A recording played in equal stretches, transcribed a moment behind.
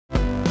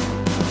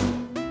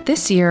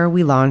This year,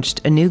 we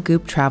launched a new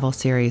Goop travel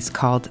series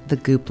called The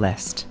Goop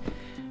List.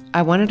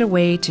 I wanted a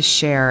way to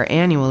share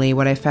annually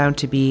what I found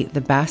to be the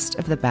best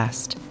of the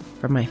best,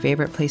 from my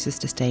favorite places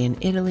to stay in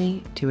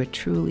Italy to a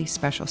truly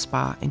special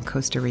spa in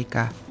Costa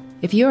Rica.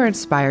 If you are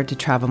inspired to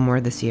travel more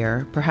this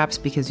year, perhaps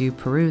because you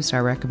perused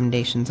our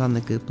recommendations on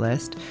the Goop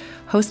List,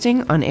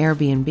 hosting on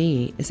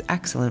Airbnb is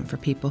excellent for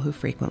people who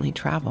frequently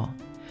travel.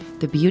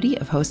 The beauty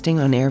of hosting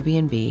on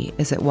Airbnb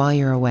is that while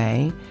you're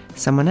away,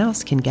 someone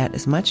else can get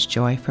as much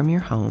joy from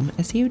your home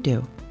as you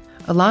do.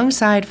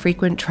 Alongside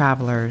frequent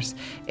travelers,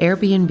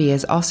 Airbnb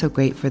is also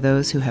great for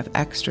those who have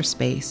extra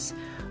space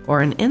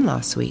or an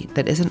in-law suite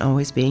that isn't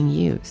always being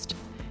used.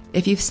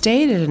 If you've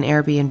stayed at an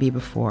Airbnb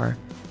before,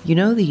 you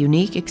know the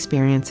unique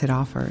experience it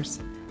offers.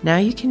 Now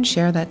you can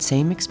share that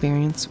same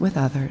experience with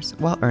others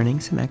while earning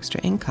some extra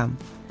income.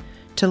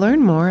 To learn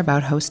more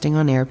about hosting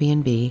on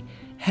Airbnb,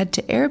 head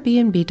to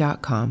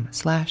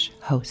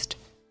airbnb.com/host.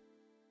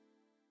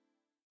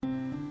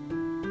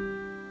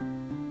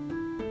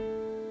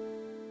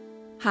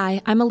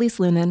 Hi, I'm Elise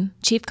Lunan,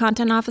 Chief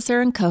Content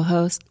Officer and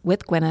co-host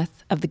with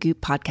Gwyneth of the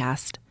Goop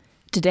podcast.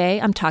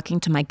 Today, I'm talking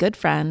to my good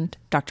friend,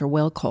 Dr.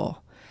 Will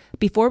Cole.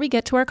 Before we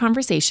get to our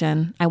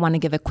conversation, I want to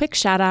give a quick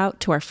shout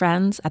out to our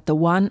friends at the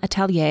One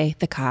Atelier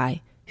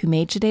Fekkai, who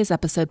made today's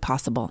episode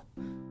possible.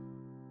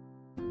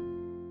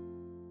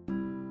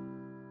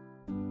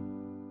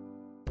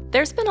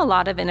 There's been a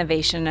lot of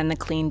innovation in the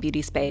clean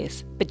beauty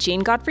space, but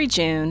Jean Godfrey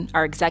June,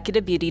 our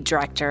executive beauty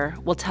director,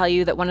 will tell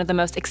you that one of the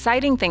most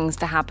exciting things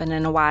to happen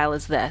in a while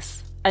is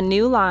this: a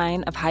new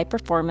line of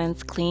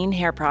high-performance clean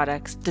hair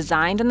products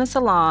designed in the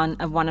salon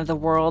of one of the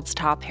world's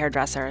top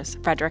hairdressers,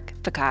 Frederic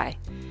Fekkai.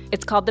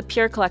 It's called the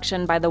Pure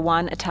Collection by the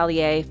One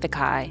Atelier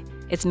Fekkai.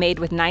 It's made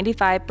with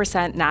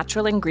 95%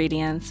 natural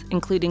ingredients,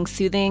 including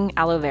soothing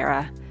aloe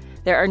vera.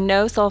 There are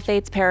no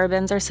sulfates,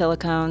 parabens, or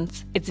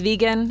silicones. It's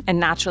vegan and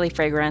naturally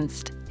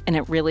fragranced, and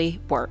it really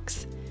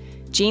works.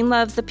 Jean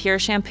loves the Pure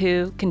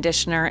shampoo,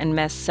 conditioner, and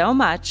mist so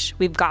much,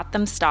 we've got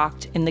them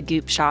stocked in the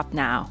Goop shop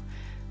now.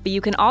 But you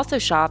can also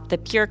shop the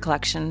Pure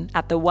Collection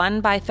at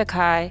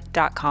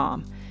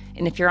theonebyfekkai.com.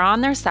 And if you're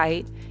on their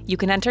site, you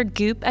can enter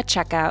Goop at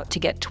checkout to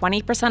get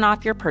 20%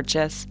 off your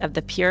purchase of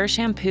the Pure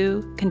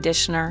shampoo,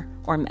 conditioner,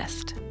 or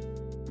mist.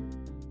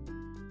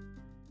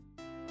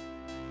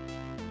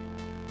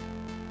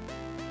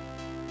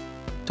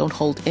 Don't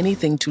hold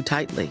anything too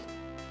tightly.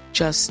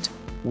 Just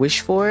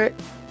wish for it,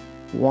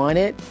 want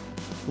it,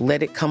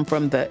 let it come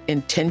from the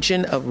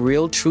intention of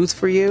real truth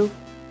for you,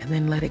 and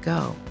then let it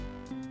go.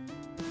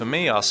 For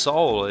me, our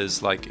soul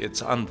is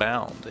it's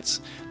unbound,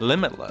 it's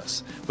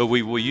limitless, but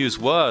we will use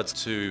words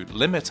to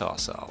limit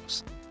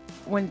ourselves.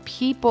 When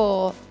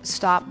people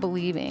stop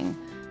believing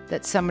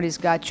that somebody's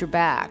got your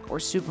back or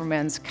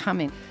Superman's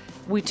coming,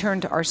 we turn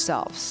to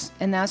ourselves,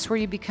 and that's where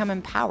you become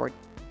empowered.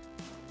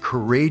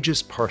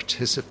 Courageous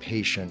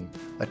participation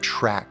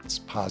attracts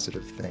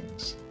positive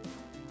things.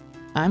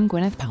 I'm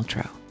Gwyneth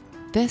Paltrow.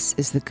 This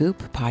is the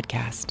Goop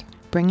podcast,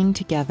 bringing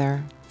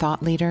together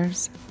thought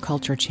leaders,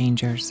 culture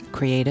changers,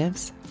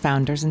 creatives,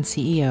 founders and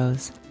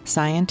CEOs,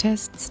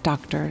 scientists,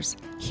 doctors,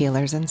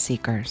 healers, and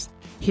seekers,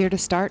 here to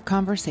start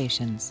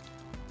conversations,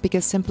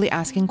 because simply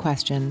asking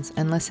questions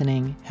and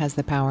listening has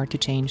the power to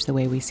change the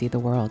way we see the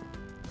world.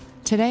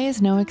 Today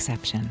is no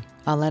exception.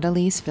 I'll let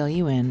Elise fill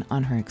you in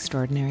on her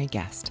extraordinary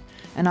guest,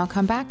 and I'll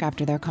come back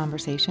after their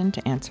conversation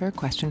to answer a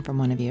question from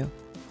one of you.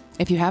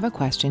 If you have a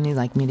question you'd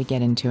like me to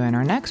get into in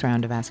our next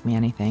round of Ask Me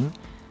Anything,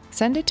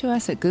 send it to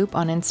us at Goop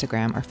on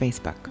Instagram or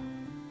Facebook.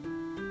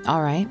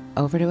 All right,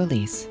 over to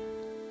Elise.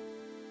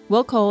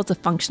 Will Cole is a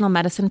functional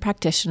medicine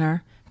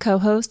practitioner,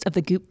 co-host of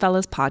the Goop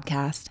Fellows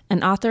podcast,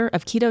 and author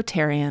of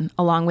Ketotarian,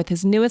 along with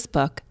his newest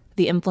book,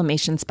 The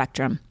Inflammation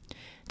Spectrum.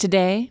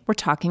 Today, we're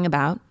talking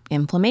about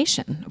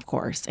inflammation, of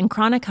course, and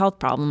chronic health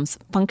problems,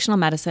 functional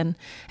medicine,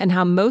 and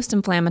how most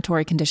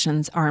inflammatory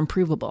conditions are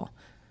improvable.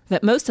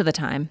 But most of the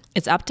time,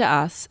 it's up to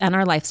us and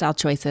our lifestyle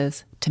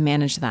choices to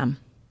manage them.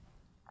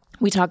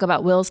 We talk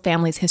about Will's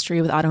family's history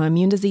with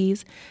autoimmune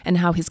disease and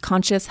how his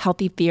conscious,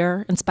 healthy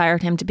fear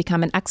inspired him to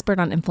become an expert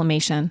on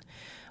inflammation.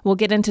 We'll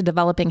get into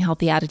developing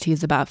healthy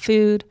attitudes about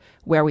food,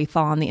 where we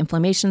fall on the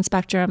inflammation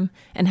spectrum,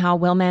 and how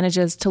Will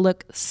manages to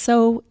look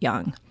so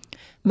young.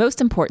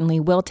 Most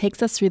importantly, Will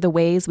takes us through the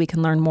ways we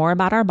can learn more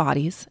about our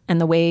bodies and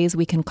the ways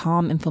we can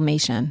calm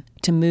inflammation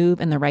to move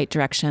in the right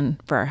direction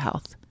for our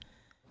health.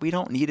 We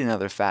don't need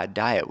another fad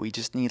diet. We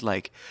just need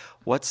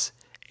what's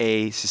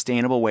a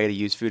sustainable way to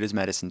use food as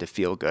medicine to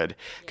feel good?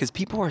 Because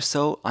people are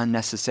so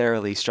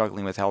unnecessarily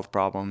struggling with health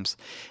problems,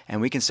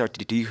 and we can start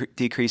to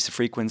decrease the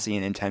frequency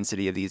and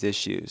intensity of these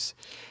issues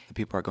that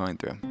people are going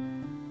through.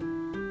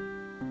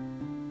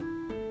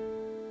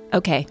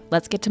 Okay,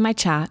 let's get to my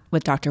chat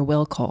with Dr.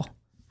 Will Cole.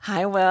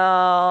 Hi,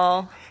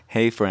 Will.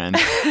 Hey, friend.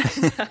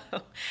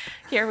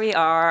 Here we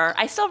are.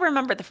 I still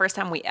remember the first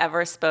time we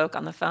ever spoke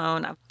on the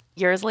phone.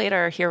 Years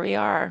later, here we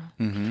are.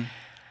 Mm-hmm.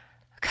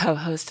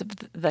 Co-host of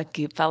the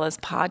Goop Fellows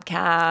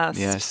podcast.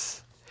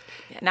 Yes.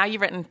 Now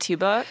you've written 2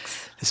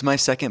 books. This is my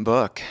second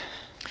book.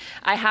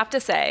 I have to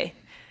say,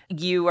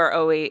 you are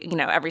always,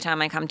 every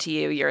time I come to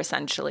you, you're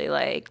essentially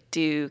like,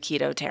 do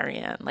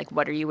ketotarian. Like,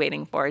 what are you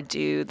waiting for?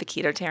 Do the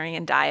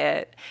ketotarian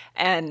diet.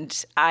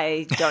 And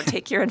I don't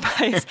take your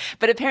advice.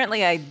 But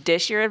apparently I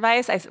dish your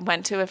advice. I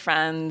went to a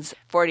friend's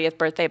 40th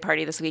birthday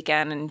party this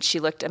weekend, and she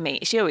looked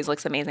amazing. She always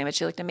looks amazing, but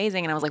she looked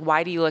amazing. And I was like,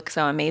 why do you look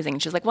so amazing?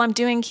 And she was like, well, I'm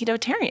doing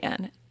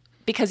ketotarian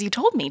because you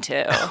told me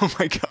to. Oh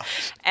my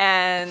gosh.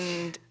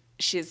 And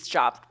she's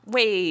dropped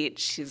weight,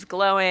 she's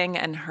glowing,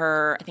 and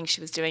I think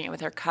she was doing it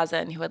with her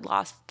cousin who had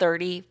lost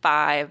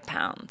 35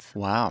 pounds.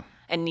 Wow.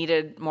 And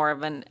needed more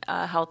of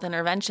a health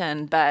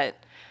intervention. But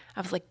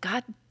I was like,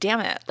 God damn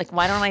it. Like,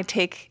 why don't I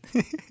take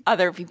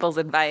other people's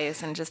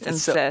advice and just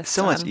insist?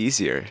 So much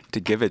easier to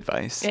give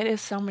advice. It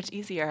is so much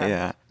easier.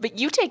 Yeah. But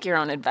you take your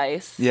own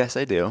advice. Yes,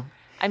 I do.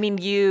 I mean,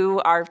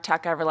 you are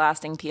Tuck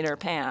Everlasting Peter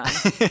Pan.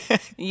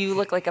 You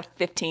look like a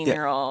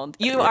 15-year-old.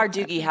 You are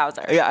Doogie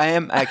Howser. Yeah, I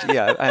am actually.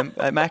 Yeah,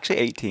 I'm actually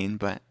 18,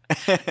 but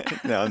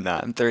no, I'm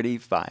not. I'm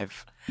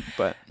 35.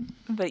 But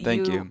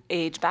thank you.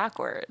 Age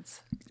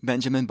backwards.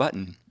 Benjamin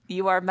Button.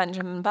 You are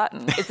Benjamin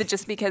Button. Is it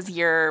just because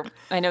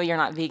I know you're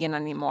not vegan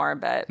anymore,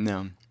 but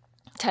No.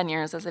 10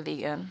 years as a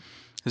vegan.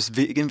 I was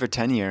vegan for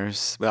 10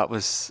 years. That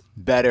was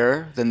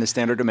better than the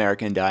standard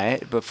American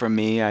diet. But for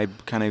me, I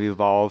kind of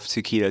evolved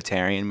to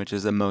ketotarian, which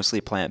is a mostly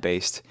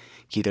plant-based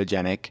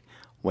ketogenic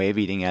way of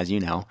eating, as you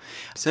know.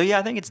 So yeah,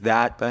 I think it's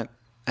that, but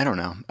I don't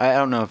know. I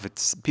don't know if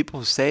it's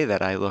people say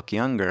that I look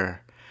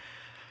younger.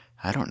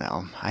 I don't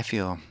know. I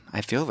feel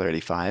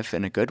 35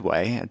 in a good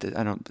way.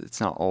 It's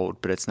not old,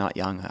 but it's not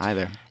young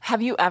either.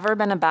 Have you ever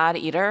been a bad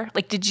eater?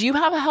 Like, did you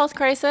have a health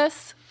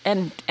crisis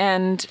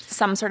and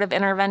some sort of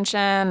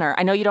intervention? Or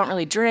I know you don't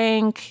really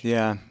drink.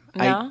 Yeah.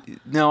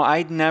 No?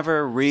 I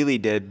never really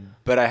did,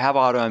 but I have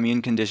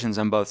autoimmune conditions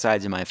on both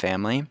sides of my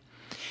family.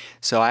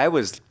 So I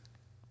was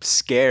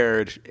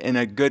scared in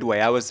a good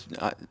way. I was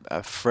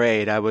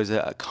afraid. I was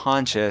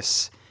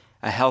conscious,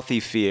 a healthy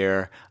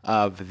fear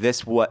of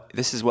this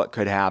is what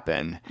could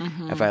happen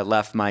if I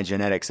left my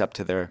genetics up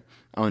to their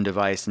own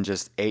device and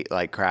just ate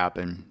like crap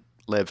and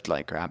lived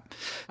like crap.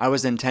 I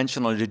was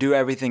intentional to do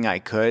everything I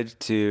could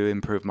to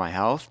improve my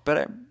health,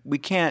 but we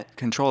can't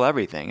control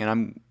everything.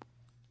 And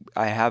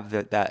I have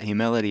that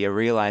humility of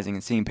realizing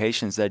and seeing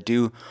patients that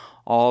do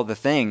all the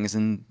things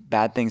and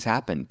bad things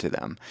happen to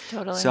them.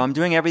 Totally. So I'm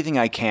doing everything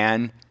I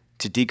can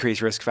to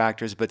decrease risk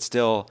factors, but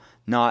still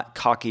not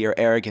cocky or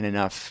arrogant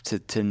enough to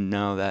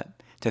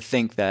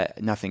think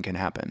that nothing can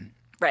happen.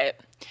 Right.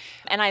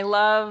 And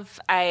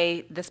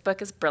this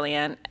book is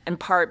brilliant, in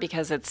part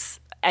because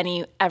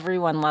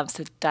everyone loves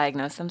to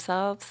diagnose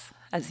themselves,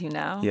 as you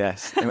know.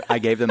 Yes. I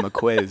gave them a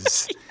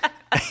quiz.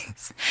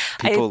 Yes.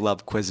 People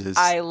love quizzes.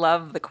 I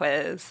love the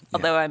quiz,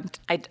 although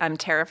I'm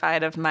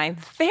terrified of my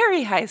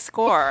very high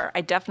score. I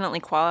definitely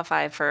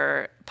qualify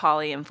for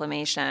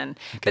polyinflammation.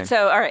 Okay. But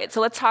all right, so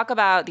let's talk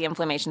about the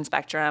inflammation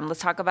spectrum. Let's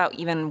talk about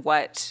even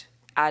what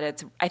I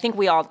think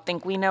we all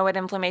think we know what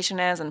inflammation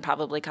is and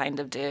probably kind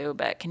of do,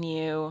 but can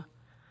you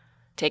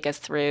take us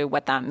through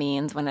what that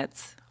means when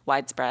it's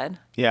widespread?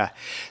 Yeah.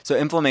 So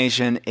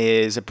inflammation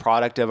is a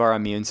product of our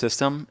immune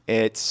system.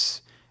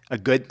 It's a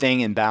good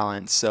thing in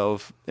balance. So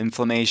if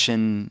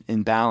inflammation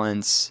in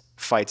balance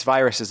fights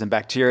viruses and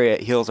bacteria,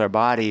 it heals our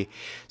body.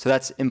 So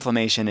that's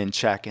inflammation in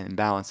check and in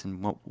balance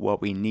and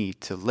what we need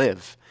to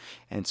live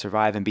and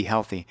survive and be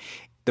healthy.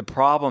 The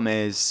problem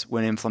is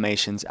when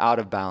inflammation's out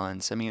of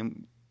balance. I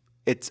mean,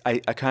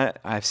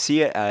 I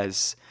see it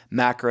as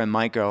macro and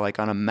micro. Like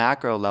on a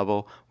macro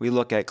level, we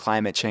look at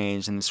climate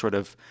change and sort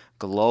of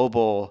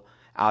global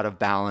out of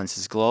balance,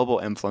 is global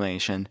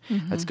inflammation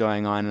that's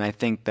going on. And I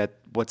think that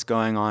what's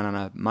going on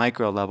a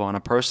micro level, on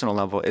a personal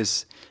level,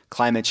 is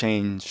climate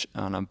change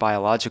on a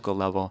biological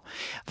level.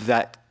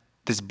 That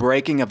this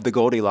breaking of the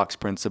Goldilocks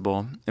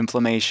principle,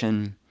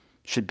 inflammation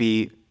should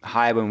be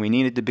high when we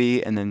need it to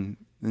be, and then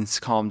it's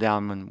calm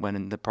down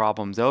when the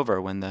problem's over,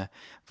 when the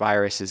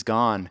virus is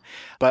gone.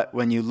 But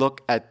when you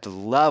look at the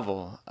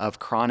level of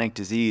chronic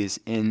disease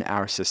in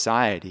our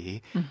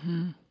society,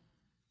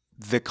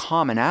 the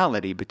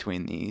commonality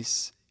between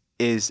these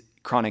is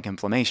chronic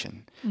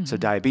inflammation. So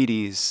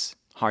diabetes,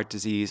 heart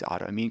disease,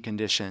 autoimmune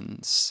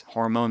conditions,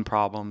 hormone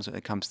problems when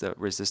it comes to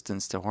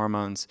resistance to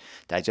hormones,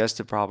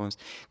 digestive problems,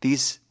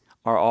 these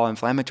are all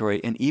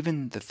inflammatory. And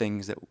even the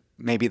things that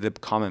maybe the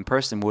common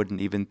person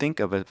wouldn't even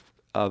think of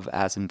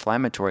as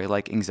inflammatory,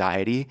 like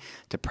anxiety,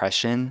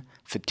 depression,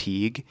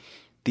 fatigue,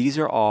 these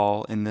are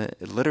all in the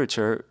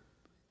literature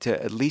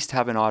to at least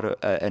have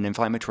an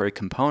inflammatory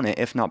component,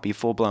 if not be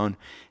full-blown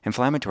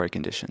inflammatory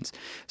conditions.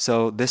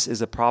 So this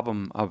is a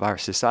problem of our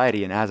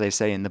society. And as I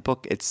say in the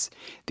book, it's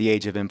the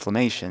age of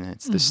inflammation.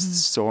 It's the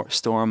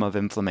storm of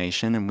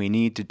inflammation, and we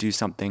need to do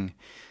something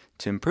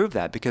to improve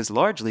that, because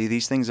largely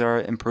these things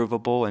are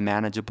improvable and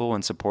manageable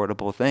and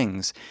supportable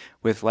things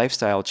with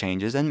lifestyle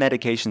changes and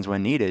medications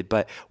when needed.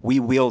 But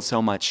we wield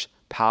so much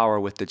power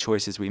with the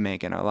choices we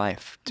make in our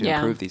life to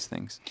improve these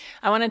things.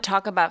 I want to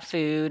talk about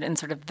food and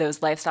sort of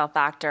those lifestyle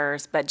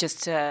factors, but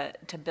just to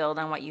build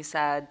on what you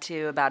said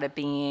too about it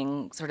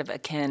being sort of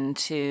akin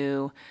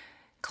to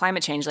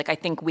climate change. Like I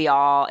think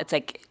it's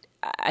like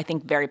I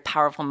think, very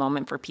powerful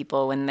moment for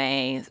people when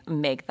they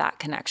make that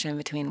connection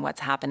between what's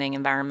happening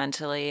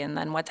environmentally and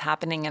then what's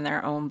happening in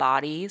their own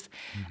bodies.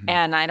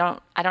 And I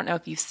don't know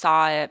if you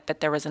saw it, but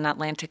there was an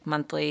Atlantic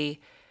Monthly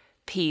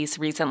piece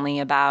recently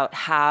about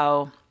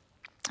how,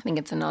 I think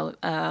it's in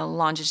a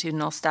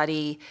longitudinal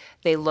study,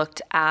 they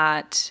looked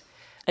at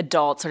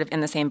adults sort of in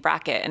the same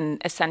bracket,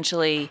 and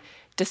essentially,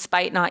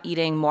 despite not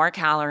eating more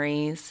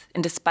calories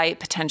and despite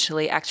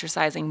potentially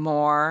exercising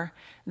more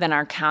than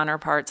our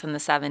counterparts in the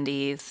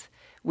 70s,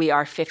 we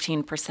are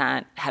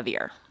 15%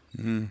 heavier.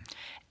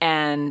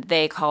 And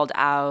they called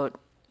out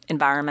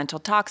environmental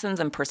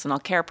toxins and personal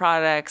care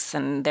products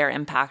and their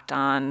impact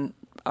on,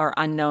 or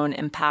unknown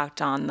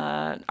impact on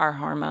our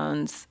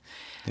hormones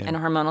and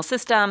hormonal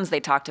systems.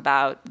 They talked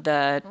about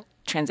the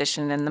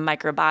transition in the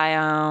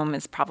microbiome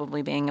is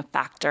probably being a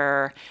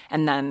factor,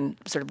 and then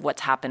sort of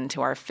what's happened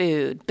to our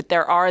food. But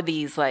there are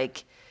these,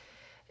 like,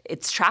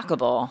 it's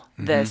trackable,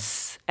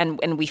 this,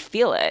 and we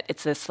feel it.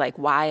 It's this, like,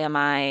 why am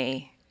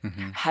I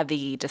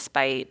heavy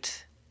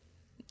despite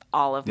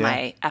all of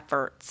my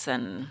efforts?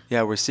 And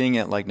we're seeing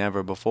it like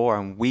never before.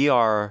 And we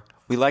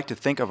like to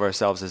think of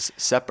ourselves as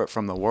separate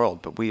from the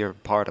world, but we are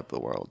part of the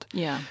world.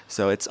 Yeah.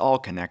 So it's all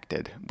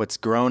connected. What's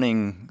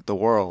groaning the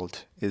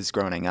world is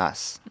groaning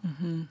us.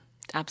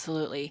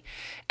 Absolutely.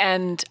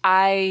 And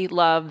I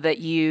love that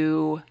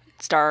you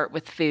start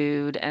with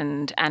food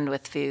and end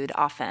with food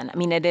often. I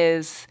mean,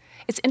 it's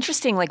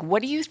interesting. Like,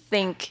 what do you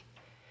think?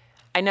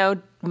 I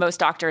know most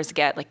doctors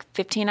get like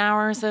 15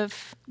 hours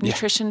of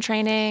nutrition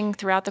training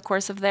throughout the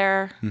course of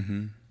their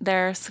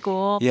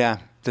school. Yeah.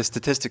 The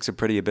statistics are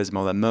pretty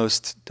abysmal that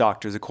most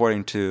doctors,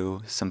 according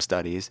to some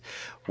studies,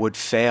 would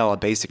fail a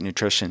basic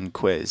nutrition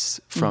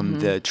quiz from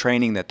the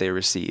training that they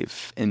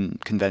receive in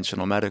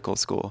conventional medical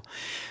school.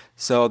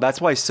 So that's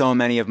why so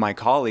many of my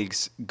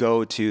colleagues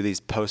go to these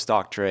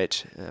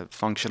postdoctorate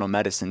functional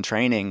medicine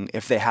training.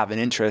 If they have an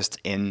interest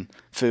in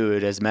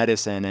food as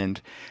medicine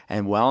and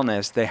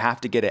wellness, they have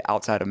to get it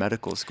outside of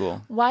medical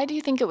school. Why do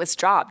you think it was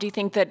dropped? Do you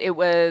think that it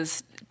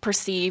was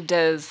perceived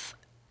as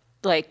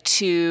like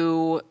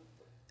too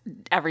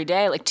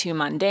everyday, like too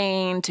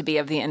mundane to be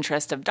of the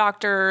interest of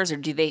doctors? Or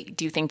do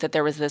you think that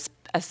there was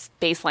a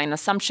baseline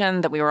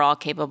assumption that we were all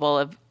capable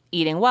of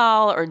eating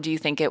well? Or do you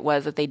think it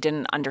was that they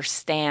didn't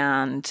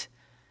understand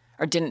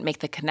or didn't make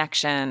the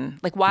connection?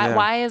 Like,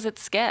 why is it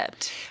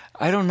skipped?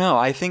 I don't know.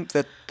 I think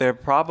that there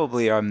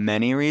probably are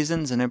many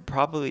reasons, and it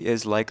probably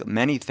is, like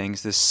many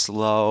things, this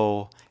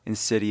slow,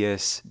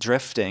 insidious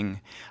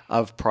drifting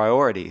of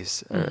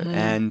priorities.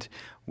 And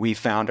we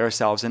found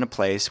ourselves in a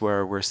place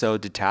where we're so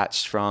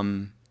detached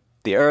from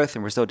the earth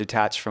and we're so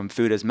detached from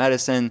food as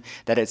medicine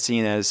that it's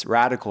seen as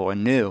radical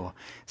and new.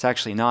 It's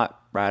actually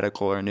not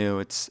radical or new.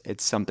 It's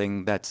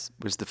something that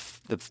was the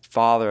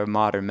father of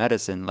modern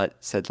medicine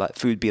said, let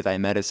food be thy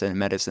medicine,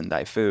 medicine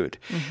thy food.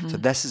 So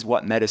this is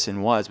what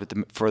medicine was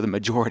for the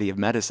majority of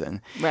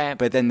medicine. Right.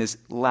 But then this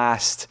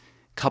last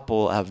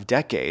couple of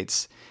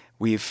decades,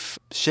 we've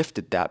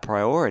shifted that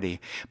priority.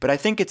 But I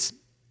think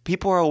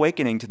people are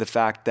awakening to the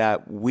fact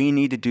that we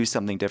need to do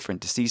something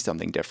different to see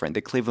something different.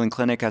 The Cleveland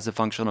Clinic has a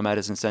functional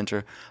medicine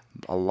center.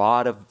 A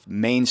lot of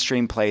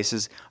mainstream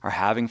places are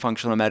having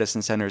functional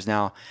medicine centers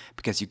now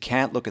because you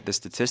can't look at the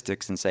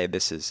statistics and say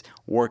this is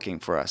working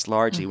for us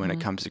largely when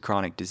it comes to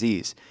chronic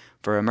disease.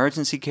 For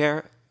emergency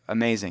care,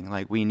 amazing.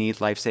 Like, we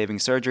need life-saving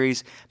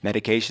surgeries,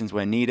 medications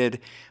when needed.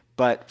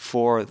 But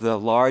for the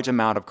large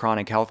amount of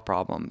chronic health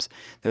problems,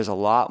 there's a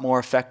lot more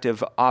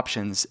effective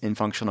options in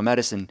functional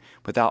medicine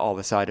without all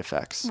the side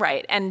effects.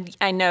 Right. And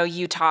I know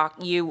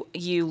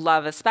you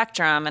love a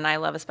spectrum, and I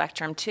love a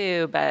spectrum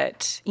too,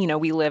 but,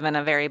 we live in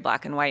a very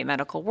black and white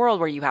medical world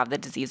where you have the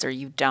disease or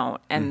you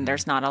don't, and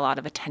there's not a lot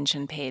of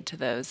attention paid to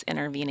those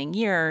intervening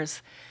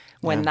years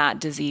when that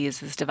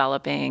disease is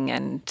developing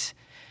and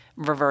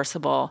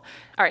reversible.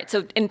 All right.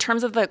 So in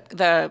terms of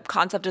the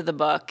concept of the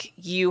book,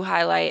 you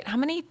highlight how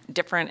many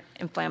different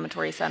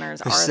inflammatory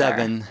centers are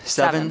there?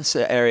 Seven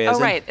areas.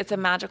 Oh, right. It's a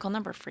magical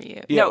number for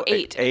you. Yeah, no,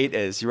 8. 8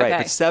 is. You're right.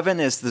 Okay. But 7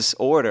 is this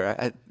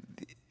order.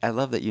 I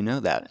love that you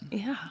know that.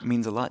 Yeah. It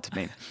means a lot to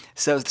me.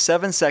 So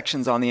 7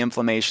 sections on the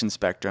inflammation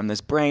spectrum.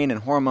 There's brain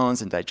and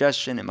hormones and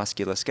digestion and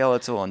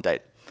musculoskeletal and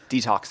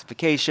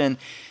detoxification.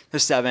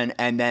 There's 7.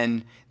 And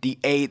then the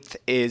 8th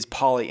is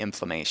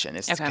polyinflammation.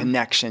 It's the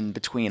connection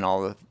between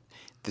all of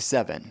the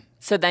 7.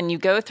 So then you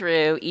go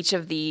through each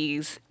of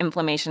these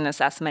inflammation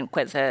assessment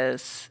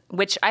quizzes,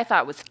 which I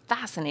thought was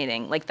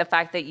fascinating. Like the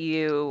fact that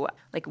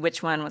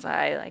which one was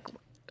I, like,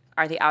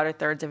 are the outer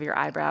thirds of your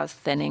eyebrows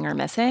thinning or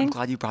missing? I'm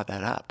glad you brought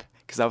that up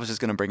because I was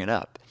just going to bring it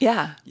up.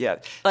 Yeah. Yeah.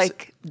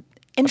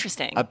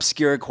 Interesting.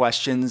 Obscure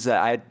questions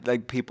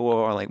that people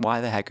are like, why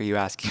the heck are you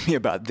asking me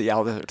about the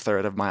outer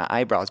third of my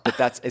eyebrows? But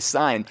that's a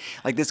sign.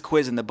 Like, this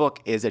quiz in the book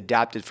is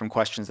adapted from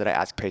questions that I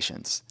ask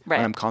patients when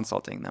I'm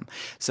consulting them.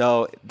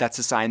 So that's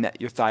a sign that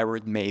your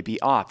thyroid may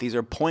be off. These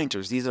are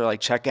pointers. These are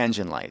like check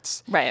engine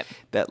lights. Right.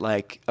 That,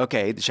 like,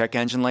 okay, the check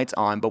engine light's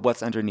on, but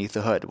what's underneath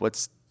the hood?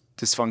 What's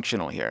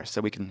dysfunctional here?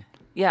 So we can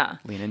lean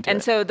into it.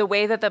 And so the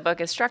way that the book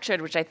is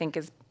structured, which I think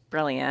is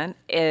brilliant,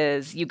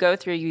 is you go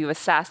through, you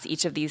assess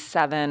each of these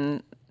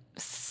 7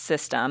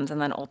 systems, and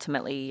then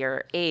ultimately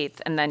your 8th,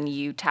 and then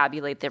you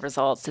tabulate the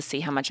results to see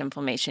how much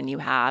inflammation you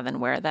have and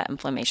where that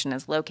inflammation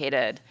is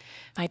located.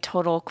 My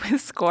total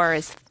quiz score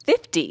is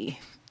 50.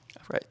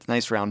 Right.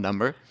 Nice round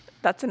number.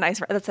 That's a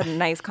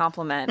nice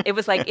compliment. It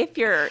was like,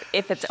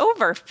 if it's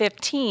over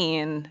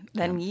 15,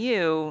 then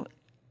you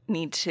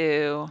need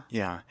to.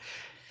 Yeah.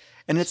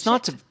 And it's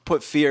not to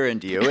put fear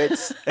into you.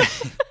 It's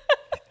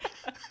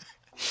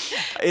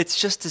it's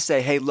just to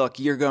say, hey, look,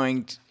 you're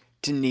going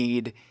to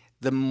need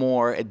the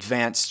more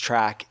advanced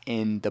track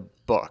in the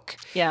book.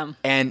 Yeah.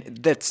 And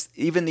that's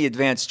even the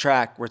advanced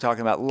track, we're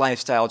talking about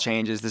lifestyle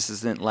changes. This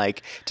isn't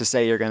like to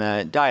say you're going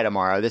to die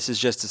tomorrow. This is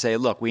just to say,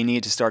 look, we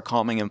need to start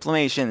calming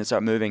inflammation and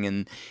start moving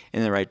in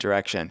the right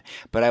direction.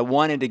 But I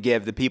wanted to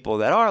give the people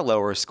that are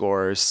lower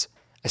scores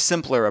a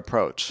simpler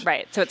approach.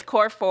 Right. So it's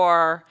core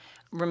 4,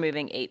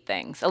 removing 8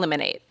 things,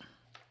 eliminate.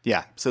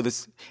 Yeah. So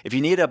this, if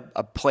you need a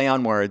play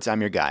on words,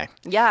 I'm your guy.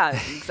 Yeah,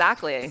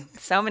 exactly.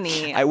 So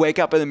many. I wake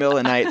up in the middle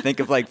of the night,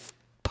 think of like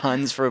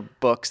puns for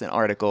books and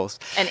articles.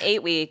 And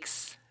 8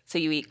 weeks. So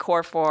you eat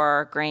core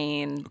 4,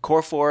 grain.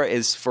 Core 4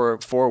 is for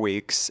 4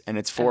 weeks, and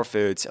it's 4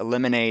 foods.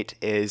 Eliminate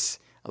is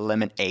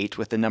eliminate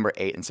with the number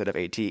 8 instead of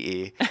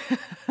ATE.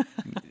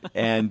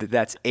 And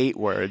that's 8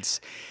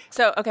 words.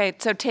 So, okay.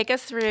 So take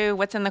us through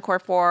what's in the core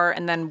 4,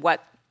 and then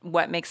what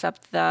makes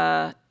up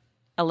the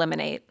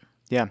eliminate.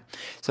 Yeah.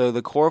 So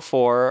the core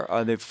 4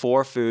 are the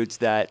 4 foods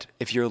that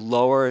if you're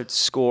lower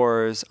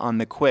scores on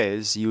the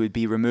quiz, you would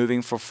be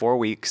removing for 4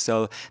 weeks.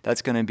 So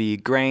that's going to be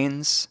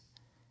grains,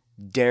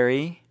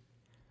 dairy,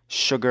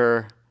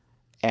 sugar,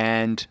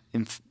 and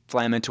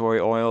inflammatory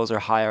oils or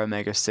higher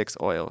omega-6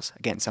 oils.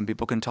 Again, some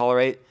people can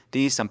tolerate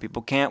these, some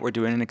people can't. We're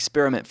doing an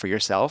experiment for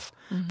yourself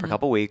for a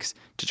couple weeks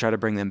to try to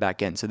bring them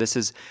back in. So this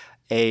is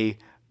a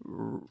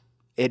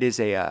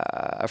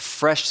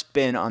fresh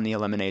spin on the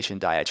elimination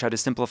diet. Try to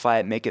simplify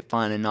it, make it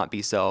fun, and not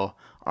be so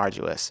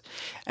arduous.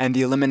 And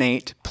the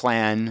eliminate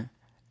plan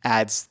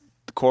adds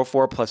the core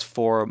 4 plus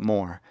 4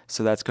 more.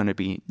 So that's going to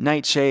be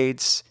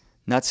nightshades,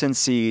 nuts and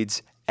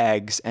seeds,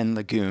 eggs, and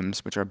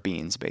legumes, which are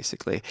beans,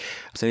 basically.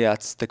 So yeah,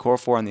 it's the core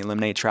 4 on the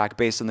eliminate track.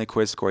 Based on the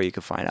quiz score, you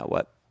can find out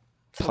what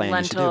plan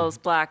you should do. Lentils,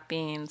 black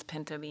beans,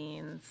 pinto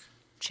beans,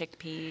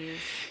 chickpeas.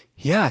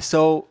 Yeah,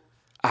 so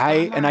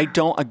I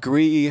don't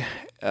agree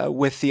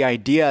with the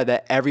idea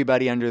that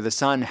everybody under the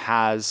sun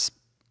has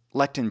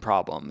lectin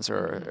problems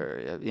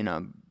or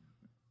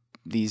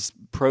these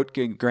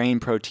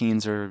grain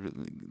proteins or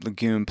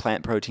legume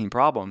plant protein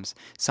problems.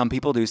 Some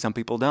people do, some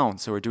people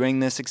don't. So we're doing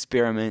this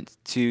experiment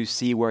to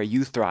see where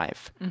you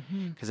thrive.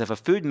 Because if a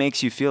food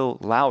makes you feel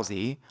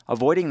lousy,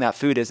 avoiding that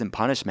food isn't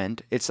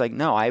punishment. It's like,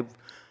 no,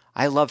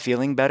 I love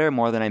feeling better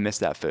more than I miss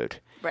that food.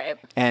 Right.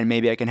 And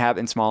maybe I can have it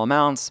in small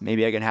amounts.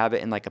 Maybe I can have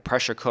it in like a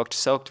pressure cooked,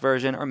 soaked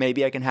version, or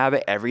maybe I can have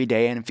it every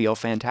day and feel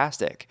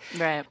fantastic.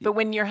 Right. But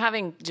when you're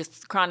having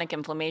just chronic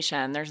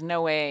inflammation, there's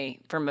no way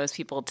for most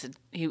people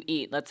who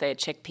eat, let's say, a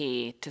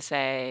chickpea to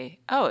say,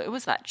 oh, it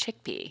was that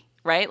chickpea,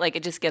 right? Like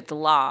it just gets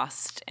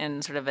lost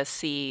in sort of a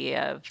sea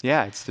of...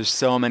 Yeah, there's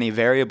so many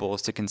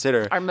variables to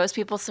consider. Are most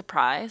people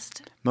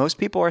surprised? Most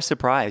people are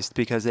surprised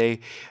because they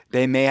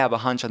may have a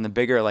hunch on the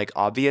bigger, like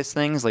obvious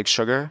things like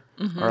sugar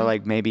or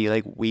like maybe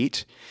like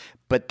wheat,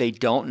 but they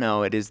don't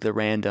know it is the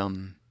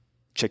random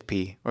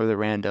chickpea or the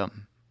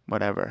random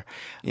whatever.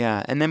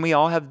 Yeah, and then we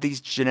all have these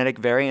genetic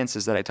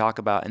variances that I talk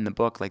about in the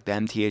book, like the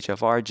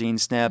MTHFR gene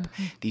SNP,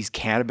 these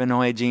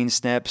cannabinoid gene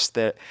SNPs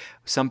that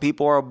some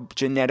people are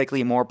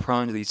genetically more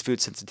prone to these food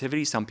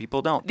sensitivities, some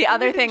people don't. The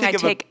other thing I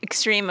take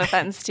extreme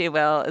offense to,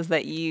 Will, is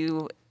that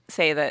you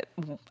say that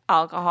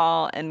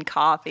alcohol and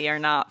coffee are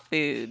not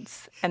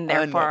foods, and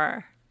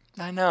therefore...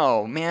 I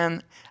know,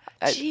 man.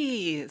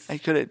 Jeez. I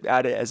could have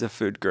added it as a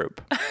food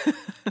group.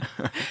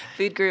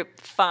 Food group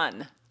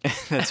fun.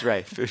 That's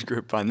right, food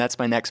group fun. That's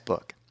my next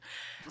book.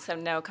 So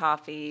no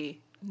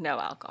coffee, no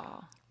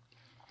alcohol.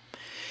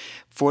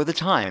 For the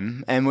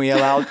time, and we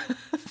allowed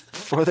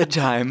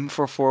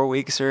for 4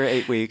 weeks or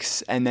 8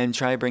 weeks, and then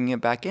try bringing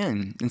it back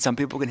in. And some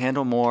people can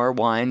handle more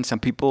wine. Some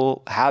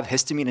people have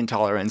histamine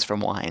intolerance from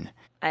wine.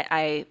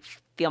 I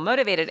feel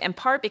motivated in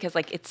part because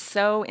like it's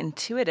so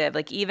intuitive.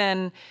 Like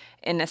even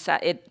in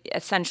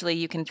essentially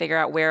you can figure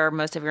out where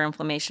most of your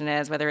inflammation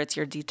is, whether it's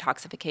your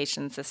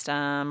detoxification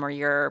system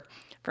or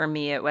for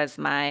me it was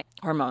my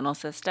hormonal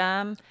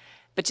system.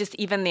 But just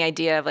even the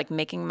idea of like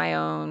making my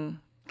own,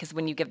 because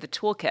when you give the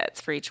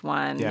toolkits for each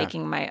one,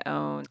 making my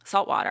own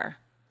salt water.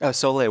 Oh,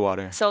 Sole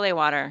water. Sole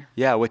water.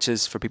 Yeah, which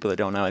is, for people that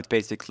don't know, it's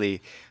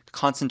basically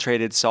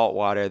concentrated salt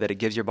water that it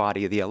gives your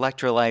body the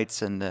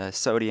electrolytes and the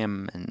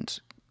sodium and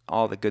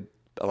all the good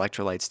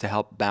electrolytes to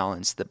help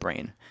balance the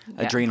brain,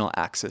 adrenal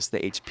axis, the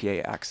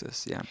HPA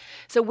axis. Yeah.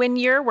 So when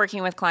you're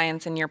working with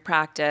clients in your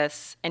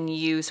practice and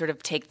you sort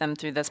of take them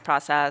through this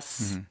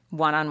process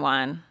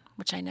one-on-one,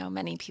 which I know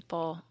many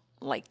people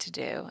like to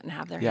do and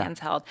have their hands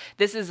held.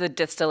 This is a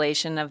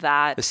distillation of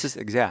that. This is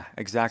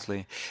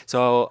exactly.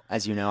 So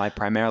as you know, I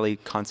primarily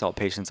consult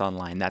patients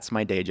online. That's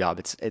my day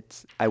job.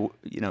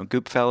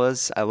 Goop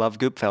Fellas. I love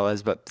Goop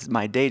Fellas, but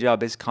my day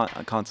job is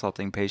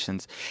consulting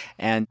patients,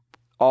 and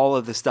all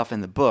of the stuff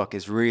in the book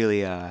is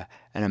really an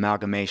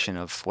amalgamation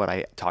of what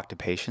I talk to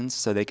patients,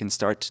 so they can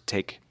start to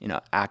take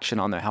action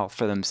on their health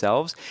for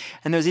themselves.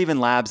 And there's even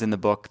labs in the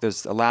book.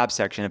 There's a lab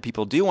section. If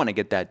people do want to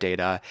get that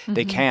data,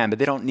 they can, but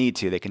they don't need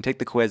to. They can take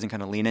the quiz and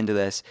kind of lean into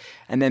this,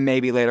 and then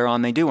maybe later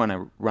on they do want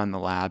to run the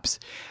labs.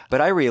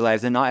 But I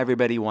realize that not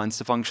everybody wants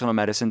a functional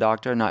medicine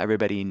doctor. Not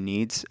everybody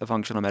needs a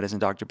functional medicine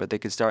doctor, but they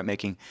could start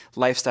making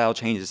lifestyle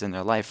changes in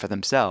their life for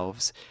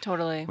themselves.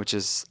 Totally. Which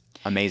is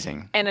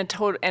amazing. And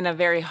a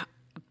very,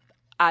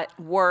 at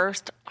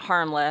worst,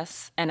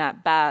 harmless, and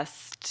at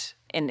best,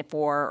 in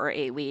 4 or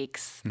 8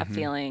 weeks, a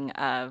feeling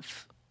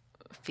of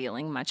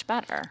feeling much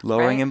better.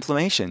 Lowering right?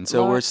 inflammation.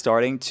 So we're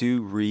starting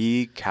to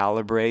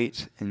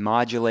recalibrate and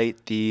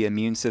modulate the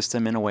immune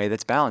system in a way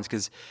that's balanced,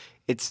 because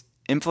it's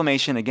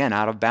inflammation, again,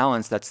 out of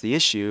balance, that's the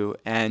issue.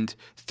 And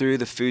through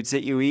the foods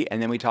that you eat,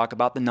 and then we talk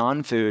about the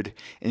non-food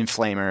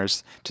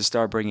inflammers to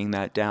start bringing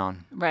that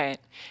down. Right.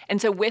 And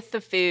so with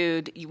the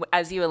food,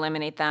 as you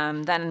eliminate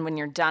them, then when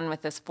you're done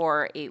with this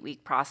 4 or 8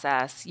 week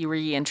process, you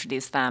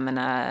reintroduce them in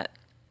a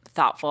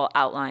thoughtful,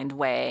 outlined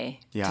way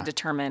to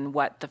determine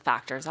what the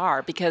factors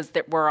are, because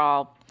we're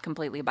all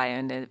completely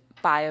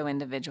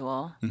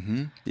bio-individual.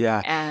 Mm-hmm.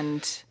 Yeah.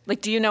 And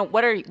do you know,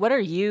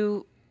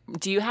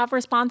 do you have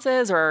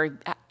responses, or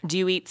do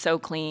you eat so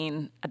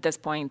clean at this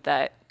point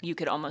that you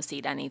could almost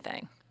eat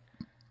anything?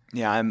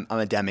 Yeah, I'm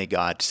a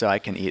demigod, so I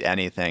can eat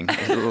anything.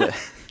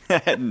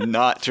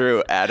 Not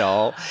true at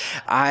all.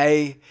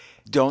 I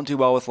don't do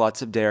well with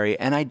lots of dairy,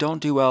 and I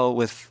don't do well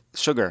with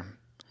sugar,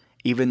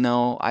 even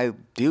though I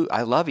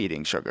love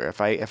eating sugar.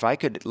 If I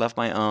could left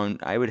my own,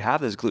 I would have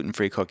those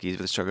gluten-free cookies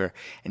with sugar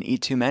and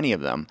eat too many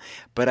of them.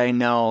 But I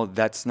know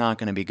that's not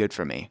going to be good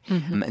for me.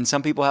 Mm-hmm. And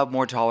some people have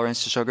more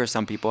tolerance to sugar,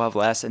 some people have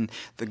less. And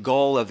the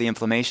goal of the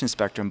Inflammation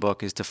Spectrum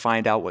book is to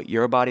find out what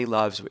your body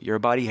loves, what your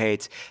body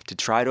hates, to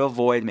try to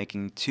avoid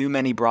making too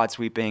many broad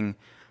sweeping,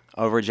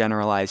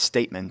 overgeneralized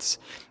statements.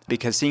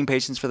 Because seeing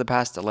patients for the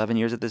past 11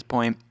 years at this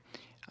point,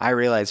 I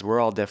realize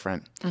we're all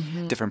different,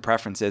 different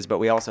preferences, but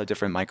we also have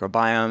different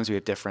microbiomes. We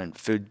have different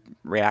food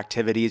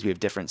reactivities. We have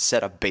different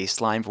set of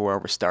baseline for where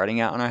we're starting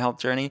out on our health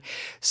journey.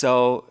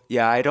 So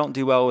yeah, I don't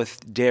do well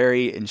with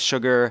dairy and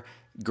sugar,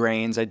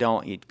 grains. I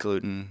don't eat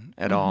gluten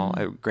at all,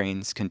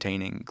 grains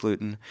containing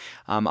gluten.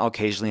 I'll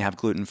occasionally have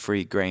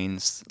gluten-free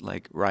grains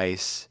like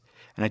rice,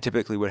 and I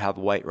typically would have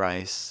white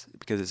rice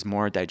because it's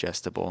more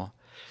digestible.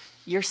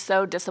 You're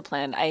so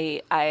disciplined.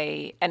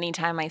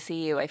 Anytime I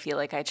see you, I feel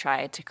like I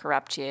try to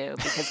corrupt you,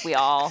 because we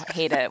all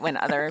hate it when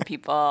other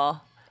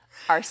people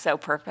are so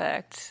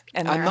perfect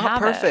in their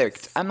habits.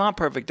 Perfect. I'm not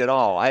perfect at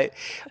all.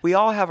 We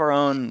all have our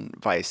own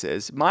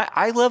vices.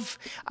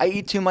 I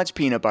eat too much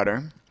peanut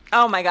butter.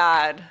 Oh my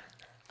God.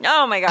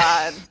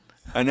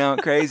 I know,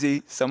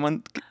 crazy.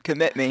 Someone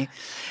commit me.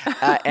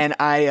 And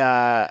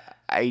I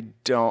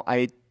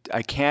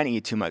can't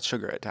eat too much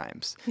sugar at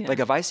times. Yeah. Like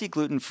if I see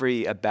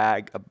gluten-free, a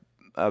bag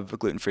of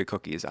gluten-free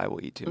cookies, I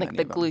will eat too many of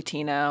them. Like the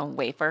Glutino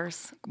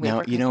wafers?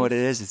 No, you know what it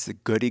is? It's a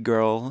Goody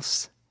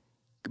Girls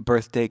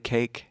birthday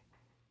cake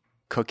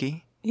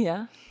cookie.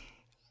 Yeah.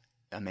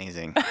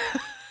 Amazing.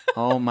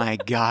 Oh my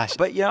gosh.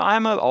 But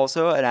I'm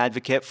also an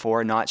advocate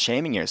for not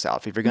shaming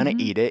yourself. If you're going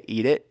to eat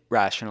it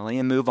rationally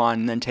and move on,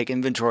 and then take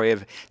inventory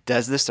of,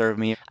 does this serve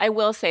me? I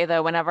will say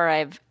though, whenever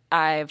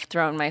I've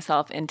thrown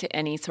myself into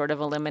any sort of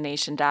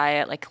elimination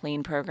diet, like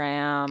clean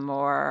program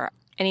or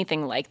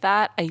anything like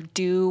that, I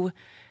do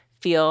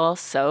feel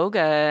so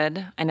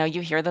good. I know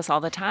you hear this all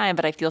the time,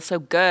 but I feel so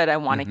good. I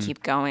want to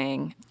keep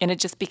going. And it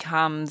just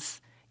becomes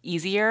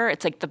easier.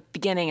 It's like the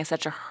beginning is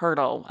such a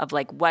hurdle of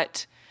like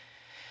what.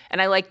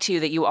 And I like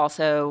too that you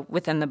also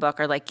within the book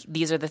are like,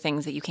 these are the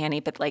things that you can't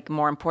eat, but like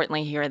more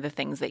importantly, here are the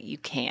things that you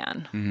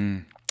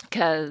can.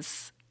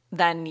 Because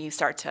then you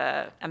start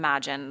to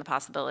imagine the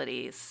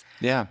possibilities.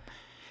 Yeah.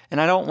 And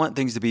I don't want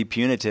things to be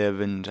punitive,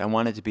 and I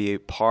want it to be a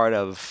part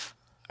of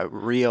a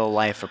real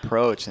life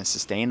approach and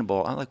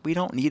sustainable. We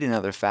don't need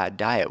another fad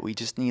diet. We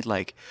just need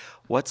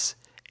what's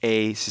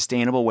a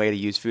sustainable way to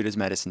use food as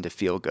medicine to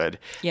feel good.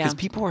 Because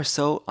people are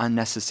so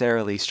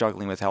unnecessarily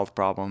struggling with health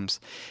problems,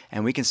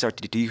 and we can start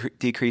to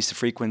decrease the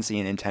frequency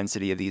and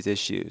intensity of these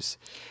issues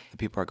that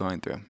people are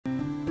going through.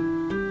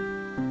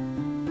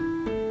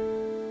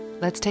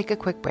 Let's take a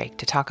quick break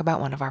to talk about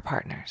one of our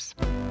partners.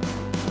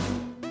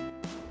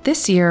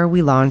 This year,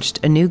 we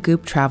launched a new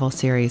Goop travel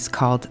series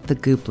called The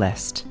Goop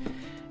List.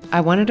 I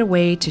wanted a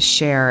way to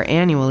share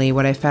annually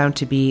what I found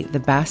to be the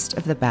best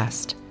of the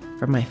best,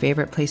 from my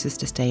favorite places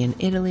to stay in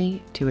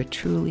Italy to a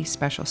truly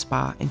special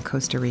spa in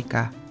Costa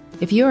Rica.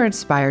 If you are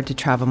inspired to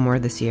travel more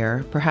this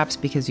year, perhaps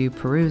because you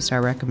perused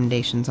our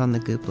recommendations on the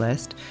Goop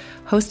List,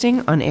 hosting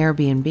on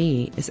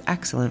Airbnb is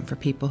excellent for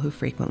people who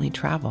frequently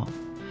travel.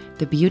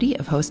 The beauty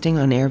of hosting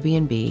on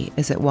Airbnb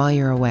is that while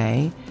you're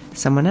away,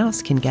 someone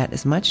else can get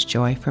as much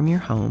joy from your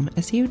home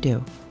as you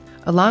do.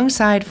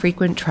 Alongside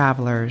frequent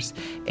travelers,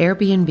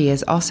 Airbnb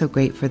is also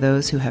great for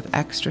those who have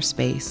extra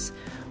space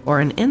or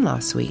an in-law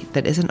suite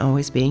that isn't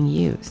always being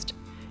used.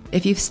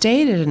 If you've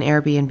stayed at an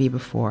Airbnb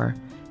before,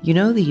 you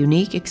know the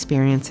unique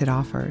experience it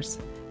offers.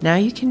 Now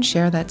you can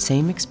share that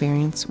same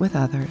experience with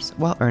others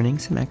while earning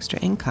some extra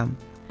income.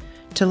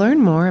 To learn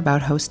more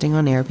about hosting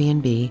on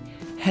Airbnb,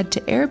 head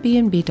to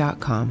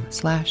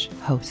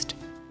airbnb.com/host.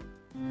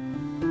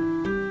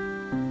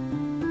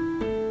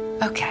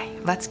 Okay,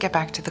 let's get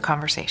back to the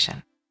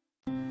conversation.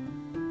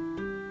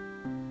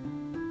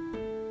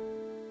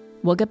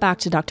 We'll get back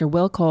to Dr.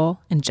 Will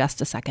Cole in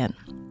just a second.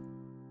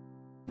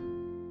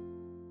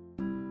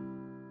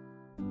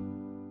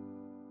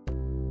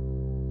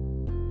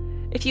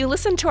 If you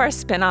listen to our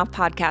spin-off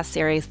podcast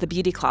series, The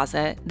Beauty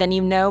Closet, then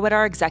you know what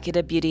our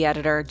executive beauty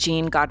editor,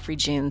 Jean Godfrey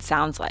June,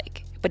 sounds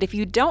like. But if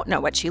you don't know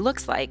what she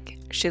looks like,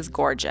 she's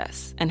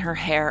gorgeous, and her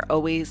hair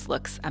always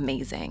looks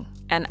amazing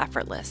and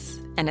effortless,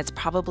 and it's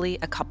probably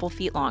a couple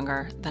feet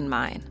longer than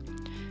mine.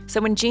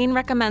 So when Jean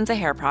recommends a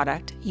hair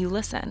product, you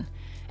listen.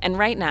 And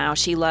right now,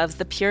 she loves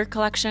the Pure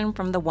collection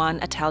from the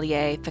One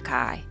Atelier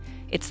Fekkai.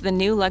 It's the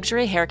new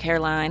luxury hair care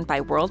line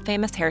by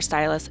world-famous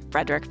hairstylist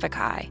Frederic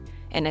Fekkai,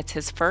 and it's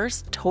his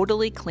first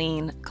totally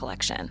clean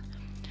collection.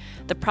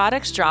 The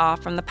products draw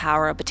from the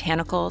power of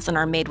botanicals and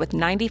are made with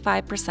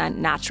 95%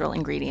 natural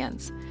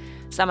ingredients.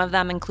 Some of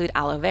them include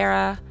aloe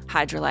vera,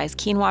 hydrolyzed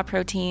quinoa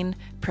protein,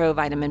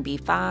 provitamin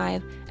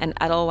B5, and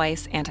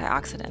Edelweiss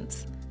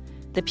antioxidants.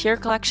 The Pure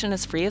collection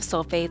is free of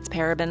sulfates,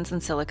 parabens,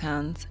 and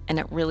silicones, and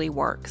it really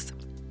works.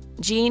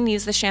 Jean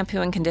used the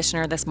shampoo and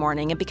conditioner this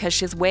morning, and because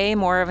she's way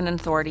more of an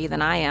authority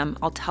than I am,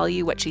 I'll tell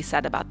you what she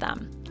said about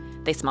them.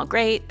 They smell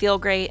great, feel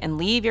great, and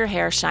leave your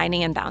hair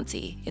shiny and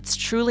bouncy. It's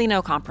truly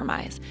no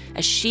compromise.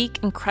 A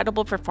chic,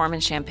 incredible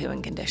performance shampoo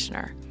and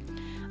conditioner.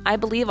 I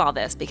believe all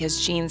this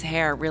because Jean's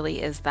hair really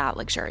is that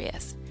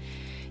luxurious.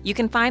 You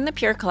can find the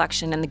Pure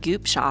collection in the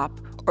Goop shop,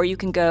 or you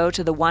can go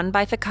to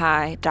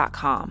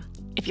theonebyfekkai.com.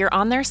 If you're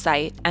on their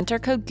site, enter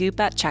code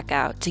GOOP at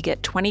checkout to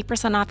get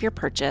 20% off your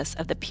purchase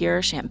of the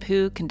Pure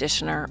shampoo,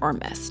 conditioner, or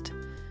mist.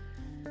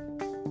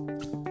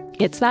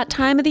 It's that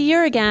time of the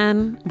year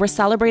again. We're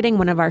celebrating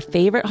one of our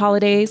favorite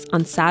holidays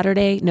on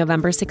Saturday,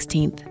 November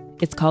 16th.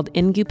 It's called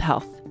In Goop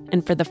Health,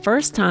 and for the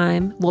first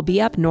time, we'll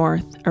be up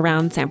north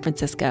around San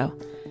Francisco.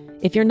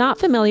 If you're not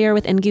familiar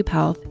with In Goop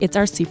Health, it's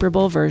our Super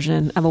Bowl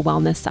version of a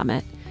wellness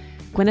summit.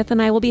 Gwyneth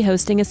and I will be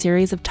hosting a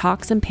series of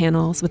talks and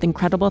panels with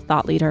incredible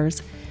thought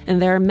leaders,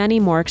 and there are many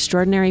more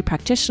extraordinary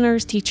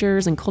practitioners,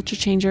 teachers, and culture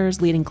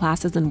changers leading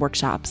classes and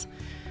workshops.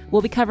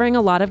 We'll be covering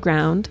a lot of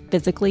ground,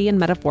 physically and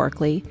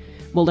metaphorically.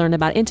 We'll learn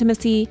about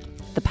intimacy,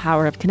 the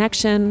power of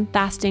connection,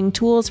 fasting,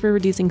 tools for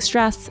reducing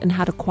stress, and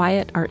how to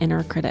quiet our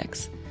inner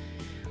critics.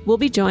 We'll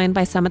be joined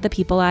by some of the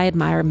people I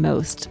admire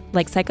most,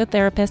 like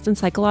psychotherapist and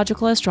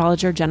psychological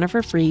astrologer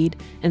Jennifer Freed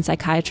and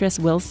psychiatrist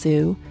Will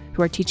Su,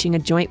 who are teaching a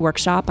joint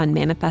workshop on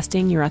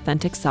manifesting your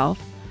authentic self.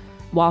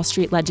 Wall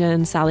Street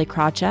legend Sally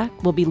Krawcheck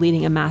will be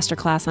leading a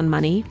masterclass on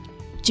money.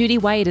 Judy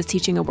White is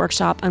teaching a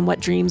workshop on what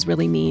dreams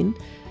really mean.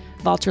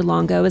 Walter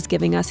Longo is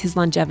giving us his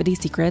longevity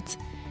secrets.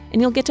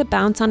 And you'll get to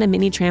bounce on a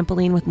mini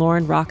trampoline with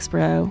Lauren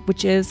Roxborough,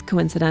 which is,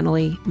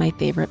 coincidentally, my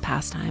favorite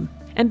pastime.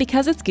 And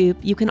because it's Goop,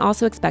 you can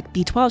also expect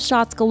B12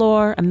 shots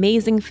galore,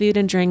 amazing food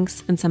and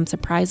drinks, and some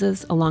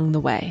surprises along the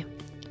way.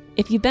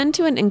 If you've been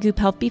to an In Goop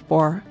Health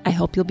before, I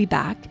hope you'll be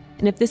back.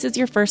 And if this is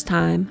your first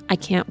time, I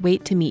can't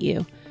wait to meet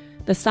you.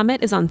 The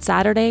summit is on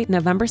Saturday,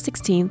 November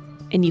 16th,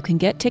 and you can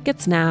get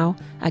tickets now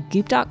at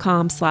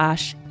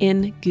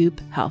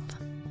goop.com/ingoophealth.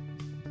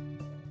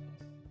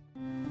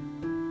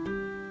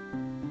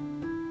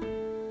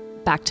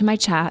 Back to my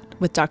chat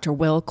with Dr.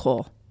 Will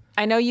Cole.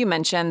 I know you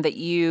mentioned that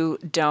you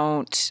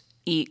don't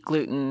eat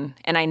gluten,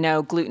 and I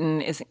know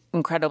gluten is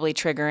incredibly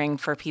triggering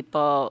for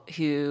people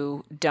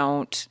who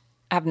don't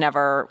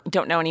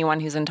know anyone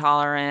who's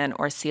intolerant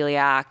or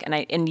celiac,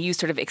 and you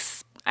sort of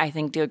I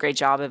think do a great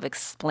job of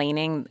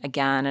explaining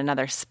again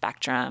another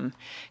spectrum.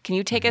 Can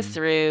you take us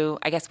through,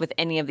 I guess, with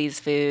any of these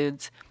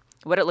foods,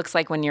 what it looks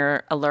like when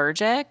you're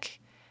allergic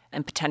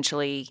and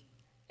potentially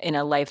in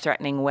a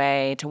life-threatening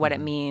way to what it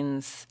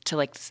means to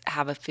like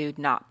have a food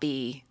not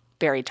be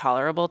very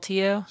tolerable to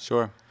you?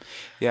 Sure.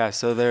 Yeah,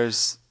 so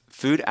there's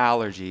food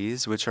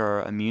allergies, which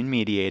are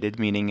immune-mediated,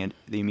 meaning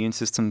the immune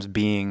system's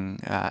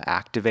being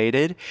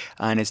activated,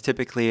 and it's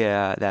typically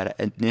that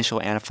initial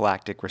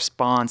anaphylactic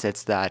response.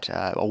 It's that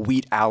a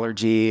wheat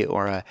allergy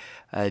or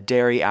a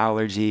dairy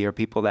allergy, or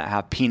people that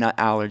have peanut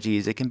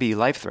allergies. It can be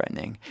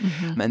life-threatening.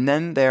 And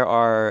then there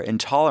are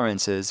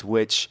intolerances,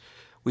 which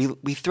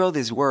we throw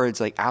these words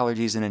like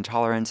allergies and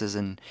intolerances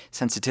and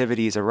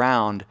sensitivities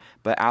around,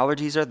 but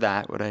allergies are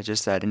that, what I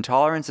just said.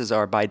 Intolerances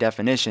are, by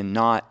definition,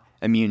 not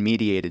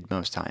immune-mediated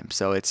most times.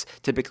 So it's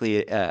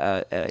typically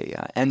a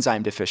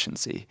enzyme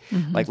deficiency,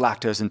 like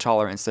lactose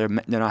intolerance. They're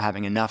not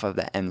having enough of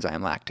the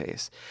enzyme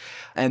lactase.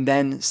 And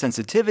then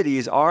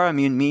sensitivities are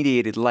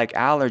immune-mediated like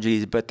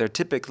allergies, but they're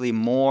typically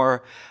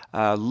more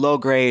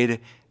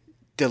low-grade,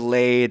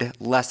 delayed,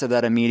 less of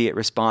that immediate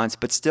response,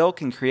 but still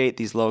can create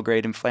these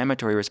low-grade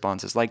inflammatory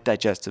responses like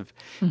digestive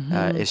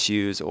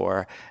issues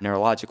or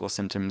neurological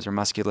symptoms or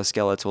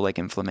musculoskeletal like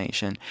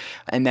inflammation.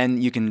 And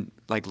then you can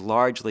like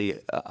largely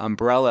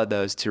umbrella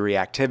those to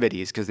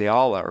reactivities, because they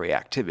all are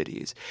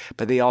reactivities,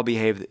 but they all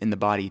behave in the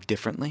body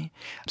differently.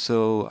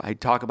 So I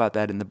talk about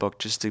that in the book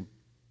just to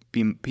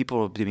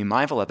people to be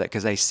mindful of that,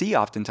 because I see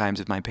oftentimes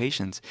with my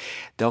patients,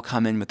 they'll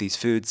come in with these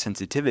food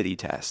sensitivity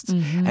tests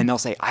and they'll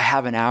say, I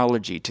have an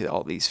allergy to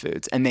all these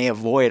foods, and they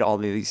avoid all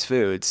of these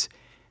foods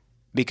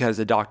because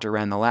the doctor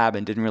ran the lab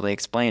and didn't really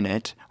explain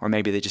it, or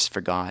maybe they just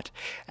forgot,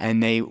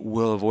 and they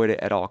will avoid it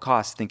at all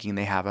costs thinking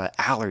they have an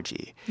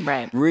allergy.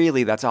 Right.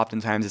 Really, that's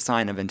oftentimes a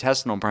sign of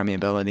intestinal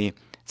permeability.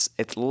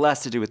 It's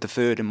less to do with the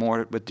food and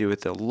more to do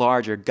with the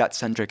larger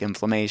gut-centric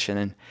inflammation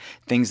and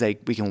things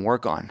that we can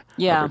work on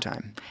over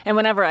time. And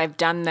whenever I've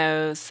done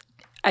those,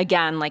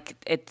 again, like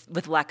it's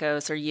with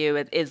Lekos or you,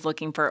 it is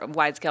looking for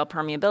wide-scale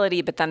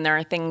permeability, but then there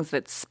are things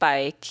that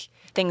spike,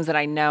 things that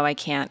I know I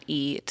can't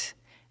eat,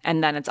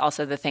 and then it's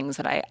also the things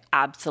that I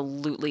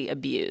absolutely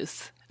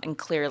abuse. And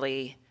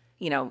clearly,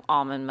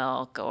 almond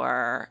milk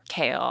or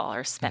kale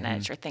or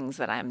spinach or things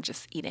that I'm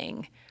just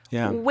eating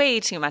way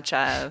too much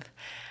of.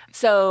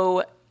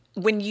 So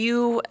when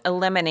you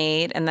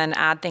eliminate and then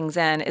add things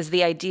in, is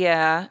the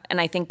idea,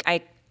 and I think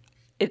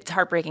it's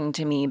heartbreaking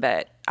to me,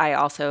 but I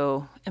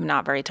also am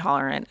not very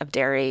tolerant of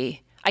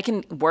dairy. I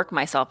can work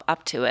myself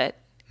up to it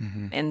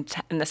in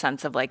the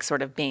sense of like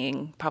sort of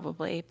being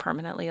probably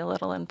permanently a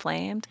little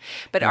inflamed.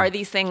 But are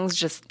these things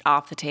just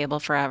off the table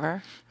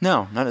forever?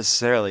 No, not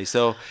necessarily.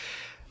 So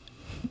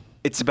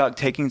it's about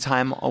taking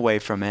time away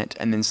from it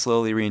and then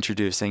slowly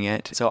reintroducing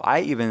it. So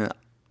I even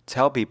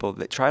tell people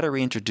that try to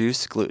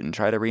reintroduce gluten,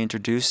 try to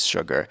reintroduce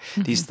sugar,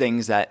 these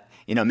things that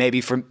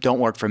maybe don't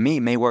work for me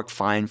may work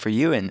fine for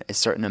you in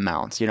certain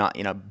amounts. You're not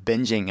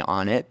binging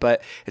on it,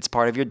 but it's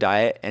part of your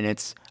diet and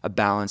it's a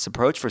balanced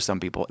approach for some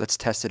people. Let's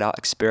test it out,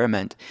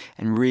 experiment,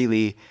 and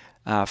really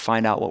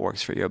find out what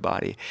works for your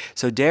body.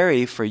 So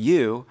dairy for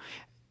you,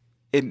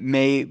 you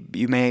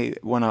may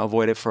want to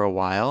avoid it for a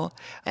while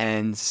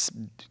and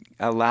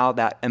allow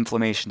that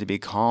inflammation to be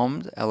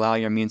calmed, allow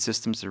your immune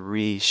systems to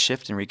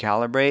reshift and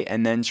recalibrate,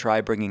 and then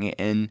try bringing it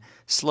in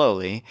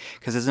slowly,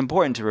 because it's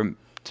important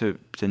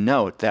to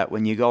note that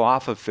when you go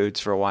off of foods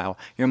for a while,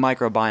 your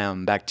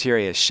microbiome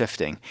bacteria is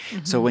shifting.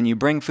 So when you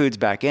bring foods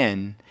back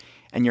in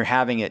and you're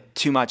having it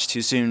too much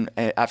too soon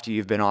after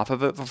you've been off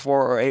of it for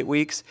 4 or 8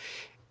 weeks,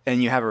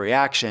 and you have a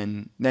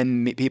reaction,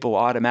 then people will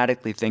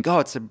automatically think, oh,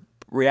 it's a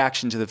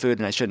reaction to the food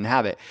and I shouldn't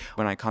have it.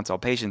 When I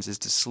consult patients is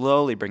to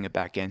slowly bring it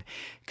back in,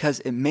 because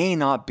it may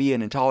not be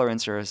an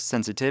intolerance or a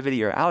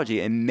sensitivity or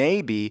allergy. It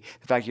may be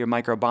the fact your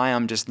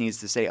microbiome just needs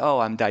to say, oh,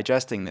 I'm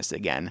digesting this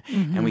again.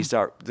 And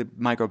the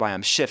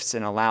microbiome shifts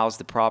and allows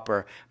the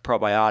proper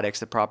probiotics,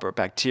 the proper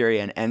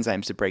bacteria and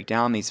enzymes to break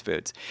down these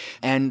foods.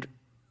 And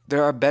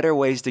there are better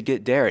ways to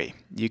get dairy.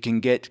 You can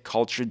get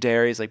cultured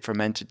dairies, like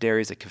fermented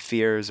dairies, like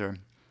kefirs or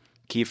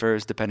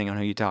kefirs, depending on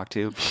who you talk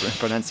to,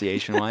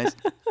 pronunciation-wise.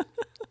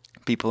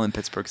 People in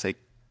Pittsburgh say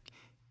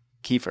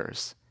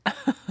kefirs,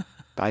 but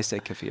I say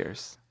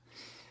kefirs.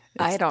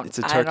 It's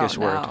a Turkish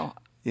word.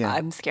 Yeah.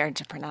 I'm scared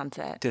to pronounce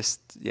it.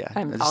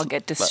 I'll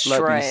get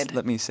destroyed.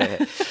 Let me say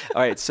it.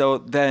 All right. So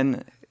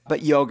then,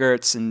 but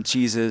yogurts and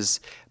cheeses,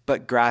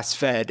 but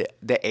grass-fed,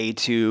 the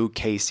A2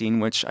 casein,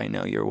 which I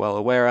know you're well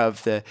aware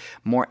of, the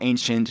more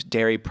ancient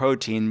dairy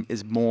protein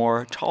is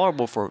more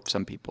tolerable for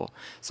some people.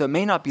 So it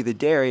may not be the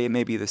dairy, it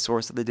may be the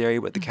source of the dairy,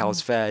 what the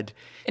cow's fed.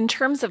 In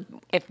terms of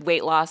if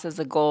weight loss is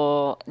a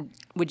goal,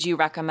 would you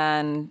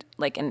recommend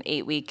like an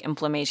 8-week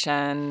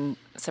inflammation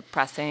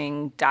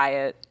suppressing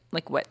diet,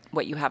 like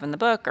what you have in the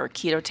book, or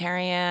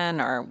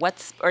ketotarian, or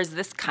is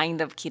this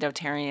kind of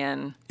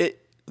ketotarian?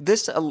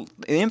 The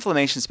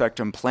inflammation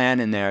spectrum plan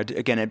in there,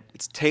 again,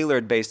 it's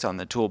tailored based on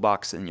the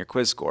toolbox and your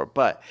quiz score,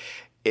 but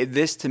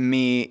this to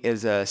me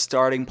is a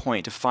starting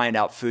point to find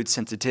out food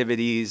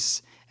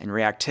sensitivities and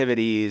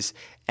reactivities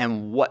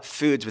and what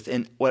foods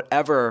within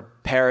whatever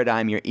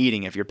paradigm you're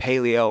eating, if you're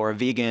paleo or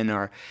vegan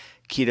or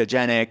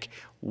ketogenic,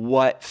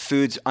 what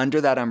foods under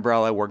that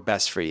umbrella work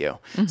best for you.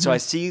 So I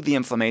see the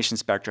inflammation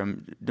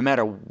spectrum, no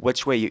matter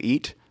which way you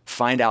eat,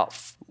 find out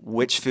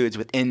which foods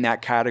within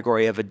that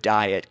category of a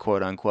diet,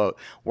 quote unquote,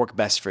 work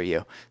best for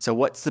you. So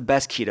what's the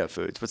best keto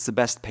foods? What's the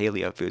best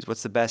paleo foods?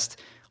 What's the best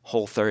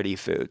Whole30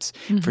 foods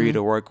for you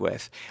to work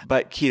with?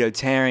 But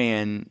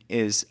ketotarian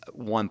is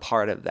one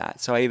part of that.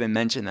 So I even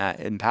mentioned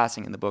that in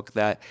passing in the book,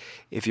 that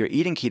if you're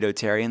eating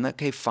ketotarian,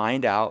 okay,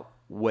 find out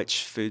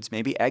which foods,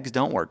 maybe eggs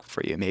don't work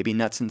for you, maybe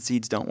nuts and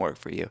seeds don't work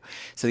for you.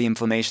 So the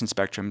inflammation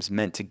spectrum is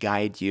meant to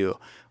guide you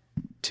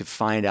to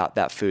find out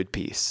that food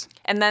piece.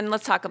 And then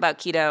let's talk about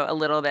keto a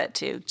little bit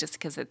too, just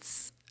because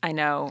it's, I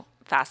know,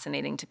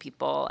 fascinating to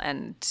people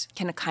and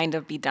can kind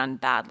of be done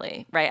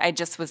badly, right? I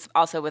just was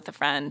also with a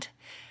friend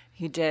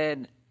who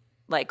did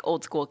like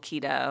old school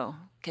keto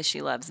because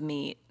she loves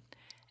meat,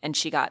 and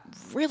she got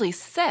really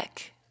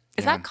sick.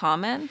 Is that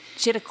common?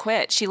 She had to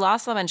quit. She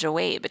lost a bunch of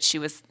weight, but she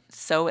was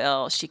so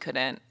ill she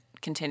couldn't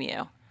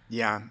continue.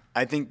 Yeah,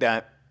 I think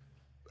that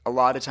a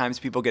lot of times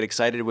people get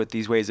excited with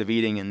these ways of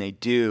eating, and they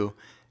do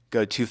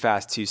go too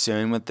fast too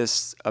soon with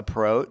this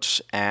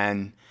approach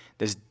and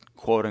this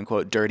quote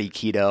unquote dirty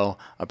keto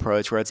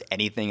approach where it's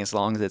anything as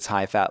long as it's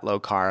high fat, low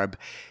carb.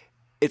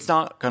 It's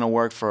not going to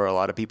work for a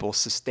lot of people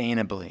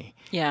sustainably.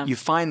 Yeah. You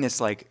find this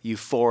like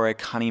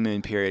euphoric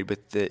honeymoon period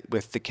with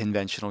the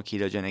conventional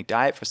ketogenic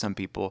diet for some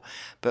people,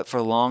 but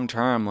for long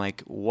term,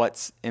 like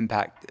what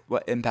impact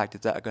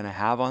is that going to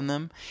have on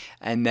them?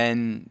 And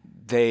then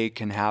they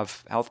can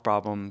have health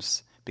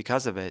problems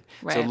because of it.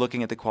 Right. So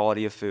looking at the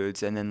quality of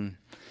foods, and then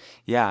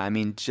yeah, I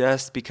mean,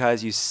 just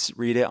because you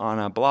read it on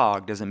a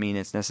blog doesn't mean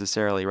it's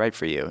necessarily right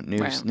for you.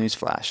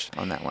 Newsflash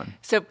on that one.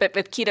 So, but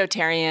with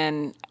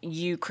Ketotarian,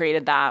 you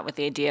created that with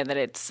the idea that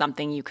it's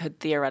something you could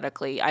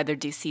theoretically either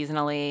do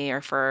seasonally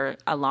or for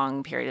a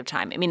long period of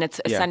time. I mean, it's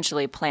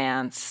essentially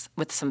plants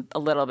with a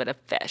little bit of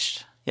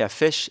fish. Yeah,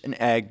 fish and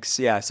eggs.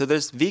 Yeah, so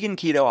there's vegan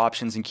keto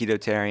options in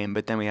Ketotarian,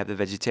 but then we have the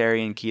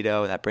vegetarian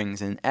keto that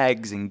brings in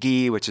eggs and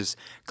ghee, which is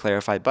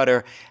clarified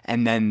butter,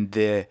 and then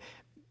the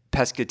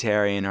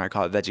pescatarian, or I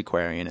call it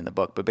vegetarian in the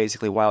book, but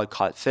basically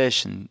wild-caught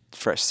fish and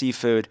fresh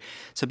seafood.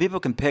 So people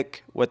can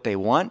pick what they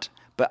want,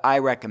 but I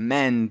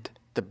recommend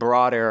the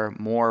broader,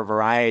 more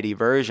variety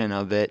version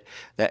of it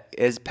that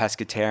is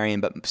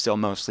pescatarian, but still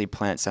mostly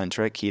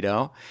plant-centric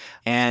keto.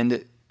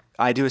 And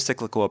I do a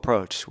cyclical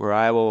approach where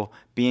I will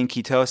be in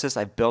ketosis.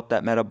 I've built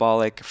that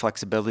metabolic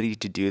flexibility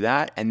to do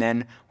that. And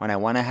then when I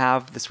want to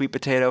have the sweet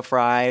potato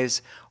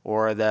fries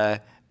or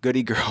the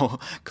Goody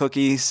Girl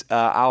cookies,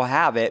 I'll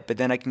have it, but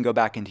then I can go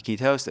back into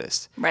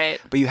ketosis.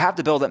 Right. But you have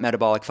to build that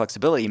metabolic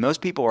flexibility.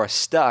 Most people are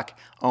stuck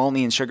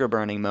only in sugar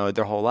burning mode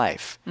their whole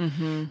life.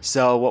 Mm-hmm.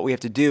 So what we have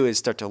to do is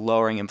start to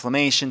lowering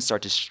inflammation,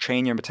 start to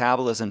train your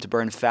metabolism to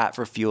burn fat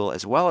for fuel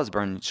as well as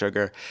burn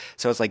sugar.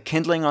 So it's like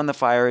kindling on the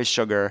fire is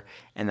sugar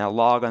and the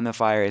log on the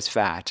fire is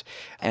fat.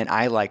 And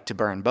I like to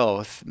burn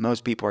both.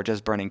 Most people are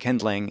just burning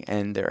kindling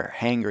and they're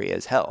hangry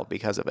as hell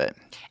because of it.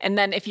 And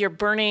then if you're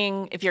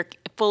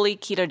fully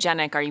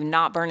ketogenic, are you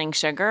not burning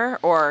sugar,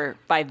 or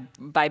by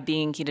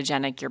being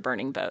ketogenic, you're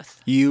burning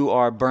both? You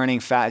are burning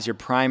fat as your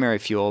primary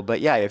fuel,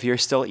 but yeah, if you're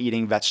still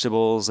eating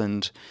vegetables,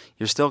 and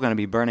you're still going to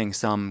be burning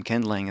some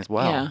kindling as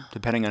well,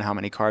 depending on how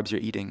many carbs you're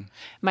eating.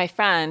 My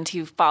friend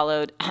who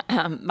followed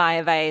my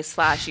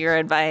advice / your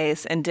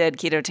advice and did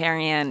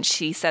Ketotarian,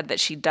 she said that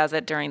she does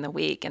it during the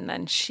week and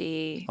then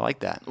she I like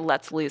that.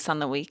 lets loose on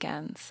the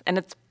weekends, and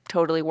it's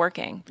totally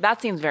working.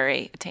 That seems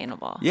very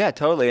attainable. Yeah,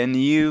 totally. And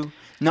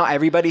not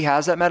everybody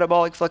has that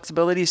metabolic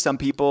flexibility. Some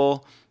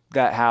people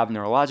that have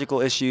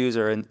neurological issues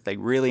or like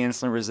really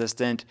insulin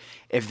resistant,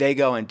 if they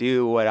go and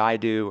do what I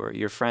do or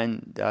your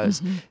friend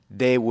does,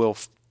 they will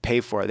pay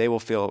for it. They will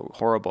feel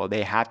horrible.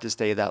 They have to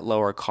stay that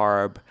lower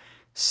carb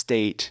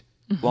state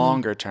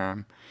longer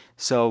term.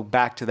 So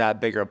back to that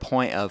bigger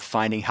point of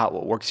finding out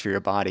what works for your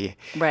body.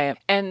 Right.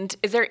 And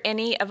is there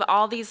any of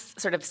all these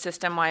sort of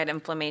system-wide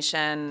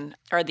inflammation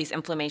or these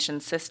inflammation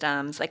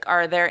systems, like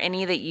are there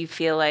any that you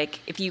feel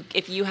like if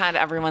you had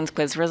everyone's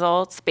quiz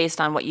results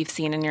based on what you've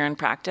seen in your own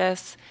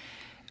practice,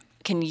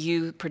 can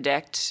you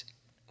predict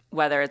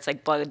whether it's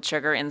like blood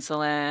sugar,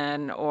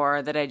 insulin,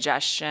 or the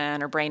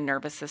digestion or brain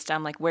nervous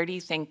system? Like where do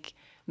you think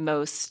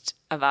most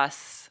of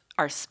us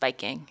are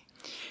spiking?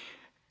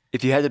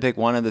 If you had to pick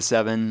one of the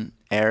 7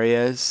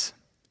 areas,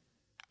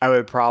 I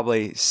would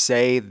probably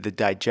say the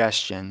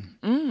digestion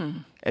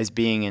as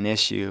being an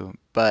issue.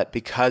 But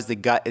because the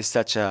gut is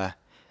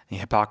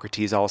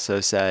Hippocrates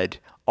also said,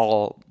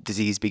 all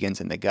disease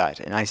begins in the gut.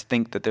 And I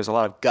think that there's a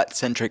lot of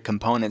gut-centric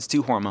components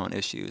to hormone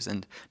issues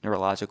and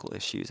neurological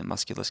issues and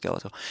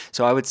musculoskeletal.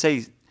 So I would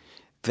say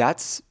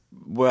that's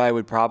what I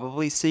would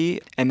probably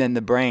see. And then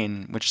the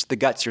brain, which the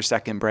gut's your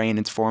second brain.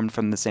 It's formed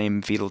from the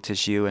same fetal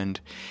tissue and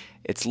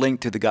it's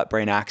linked to the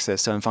gut-brain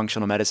axis. So in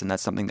functional medicine,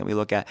 that's something that we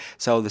look at.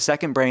 So the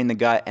second brain, the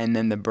gut, and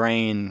then the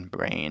brain,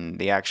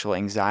 the actual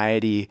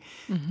anxiety,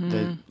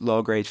 the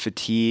low-grade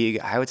fatigue.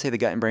 I would say the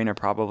gut and brain are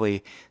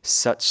probably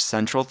such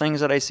central things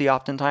that I see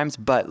oftentimes.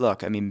 But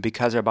look, I mean,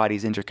 because our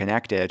body's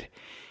interconnected,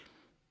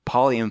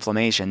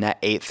 polyinflammation,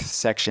 that 8th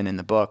section in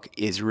the book,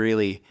 is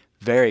really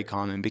very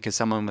common because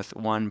someone with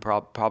one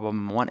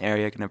problem in one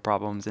area can have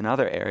problems in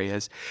other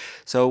areas.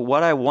 So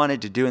what I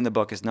wanted to do in the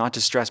book is not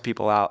to stress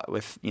people out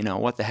with,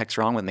 what the heck's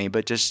wrong with me,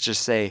 but just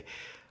say,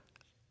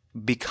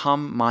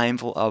 become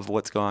mindful of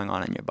what's going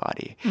on in your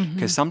body.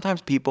 Because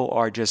sometimes people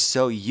are just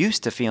so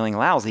used to feeling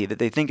lousy that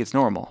they think it's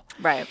normal.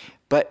 Right.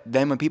 But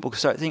then when people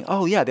start thinking,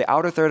 oh yeah, the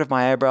outer third of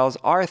my eyebrows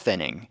are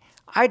thinning,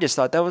 I just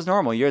thought that was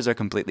normal. Yours are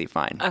completely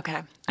fine.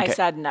 Okay. I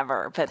said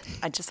never, but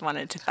I just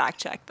wanted to fact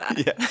check that.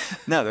 Yeah.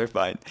 No, they're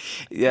fine.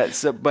 Yeah.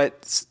 So,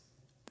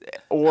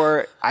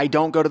 or I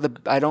don't go to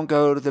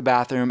the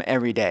bathroom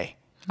every day.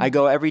 I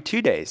go every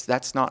 2 days.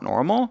 That's not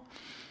normal.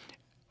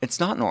 It's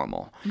not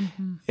normal.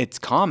 It's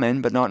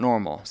common, but not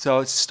normal.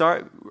 So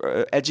start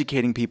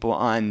educating people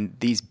on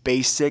these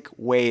basic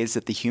ways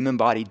that the human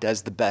body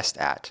does the best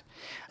at.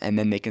 And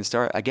then they can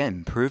start,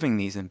 again, proving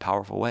these in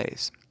powerful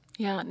ways.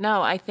 Yeah,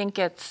 no, I think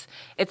it's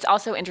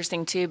also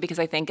interesting too, because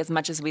I think as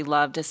much as we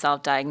love to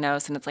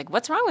self-diagnose and it's like,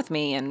 what's wrong with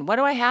me and what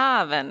do I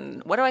have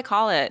and what do I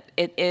call it?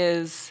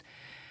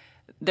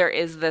 There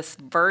is this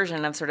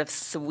version of sort of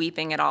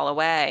sweeping it all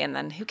away and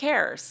then who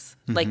cares?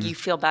 Like you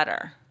feel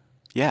better.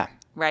 Yeah.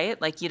 Right?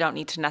 Like you don't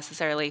need to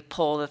necessarily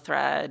pull the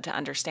thread to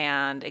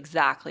understand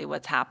exactly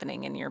what's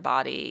happening in your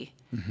body.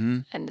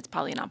 And it's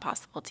probably not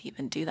possible to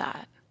even do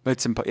that.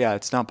 It's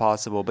it's not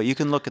possible. But you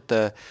can look at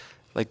the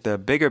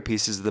bigger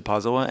pieces of the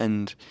puzzle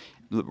and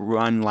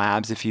run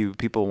labs. If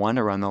people want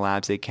to run the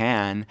labs, they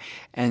can.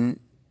 And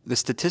the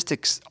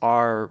statistics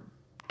are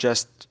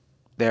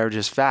they're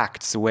just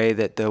facts. The way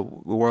that the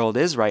world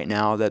is right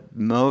now, that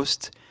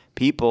most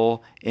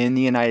people in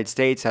the United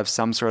States have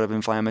some sort of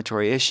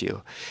inflammatory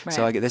issue. Right.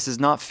 So this is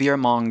not fear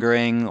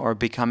mongering or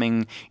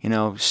becoming,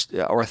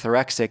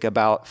 orthorexic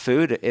about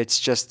food. It's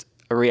just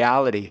a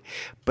reality.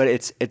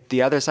 But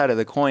the other side of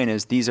the coin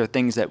is these are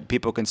things that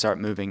people can start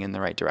moving in the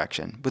right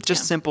direction with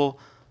just simple,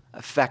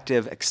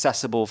 effective,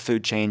 accessible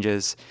food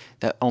changes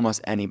that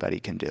almost anybody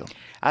can do.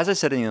 As I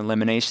said in the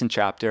elimination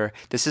chapter,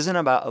 this isn't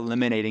about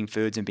eliminating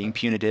foods and being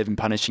punitive and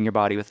punishing your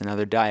body with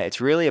another diet. It's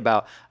really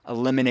about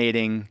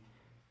eliminating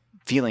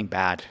feeling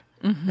bad.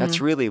 That's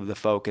really the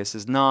focus,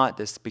 is not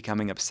this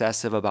becoming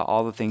obsessive about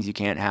all the things you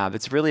can't have.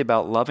 It's really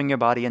about loving your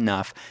body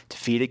enough to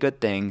feed it good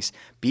things,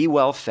 be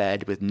well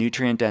fed with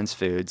nutrient-dense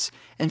foods,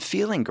 and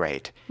feeling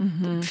great.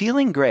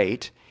 Feeling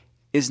great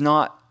is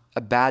not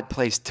a bad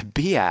place to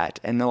be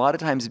at. And a lot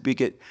of times we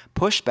get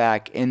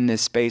pushback in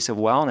this space of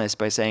wellness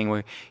by saying,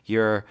 well,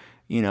 you're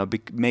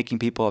making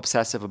people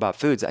obsessive about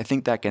foods. I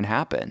think that can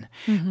happen.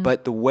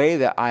 But the way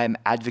that I'm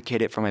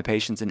advocate it for my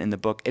patients and in the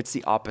book, it's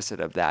the opposite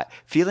of that.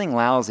 Feeling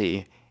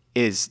lousy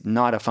is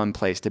not a fun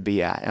place to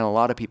be at. And a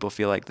lot of people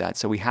feel like that.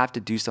 So we have to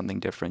do something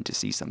different to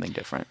see something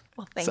different.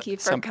 Well, thank you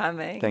for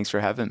coming. Thanks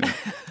for having me.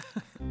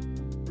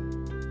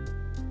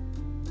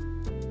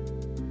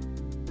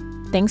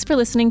 Thanks for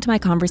listening to my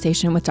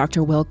conversation with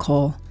Dr. Will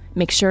Cole.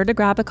 Make sure to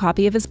grab a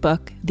copy of his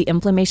book, The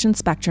Inflammation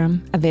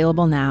Spectrum,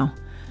 available now.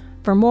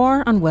 For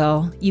more on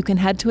Will, you can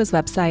head to his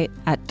website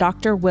at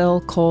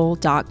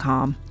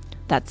drwillcole.com.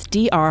 That's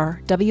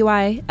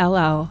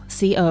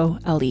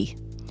DRWILLCOLE.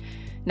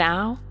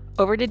 Now,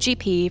 over to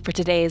GP for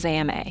today's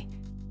AMA.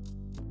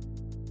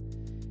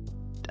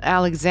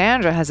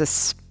 Alexandra has a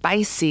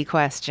spicy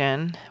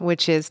question,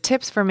 which is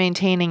tips for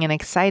maintaining an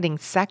exciting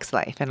sex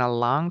life in a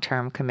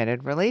long-term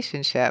committed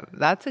relationship.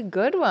 That's a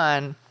good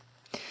one.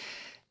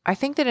 I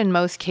think that in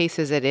most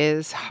cases it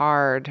is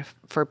hard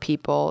for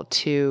people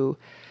to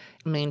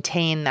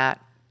maintain that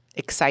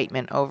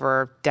excitement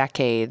over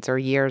decades or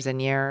years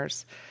and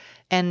years.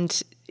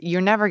 And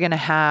you're never going to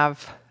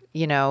have,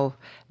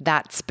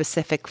 that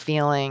specific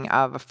feeling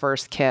of a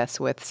first kiss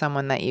with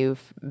someone that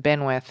you've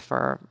been with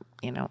for,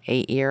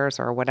 8 years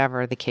or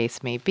whatever the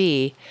case may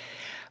be.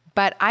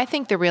 But I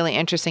think the really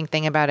interesting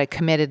thing about a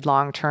committed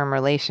long-term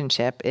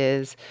relationship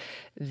is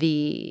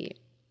the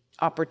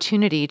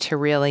opportunity to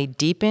really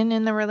deepen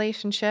in the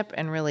relationship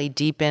and really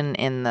deepen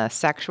in the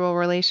sexual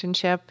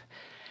relationship.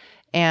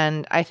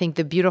 And I think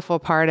the beautiful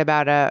part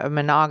about a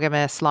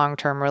monogamous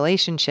long-term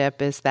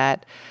relationship is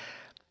that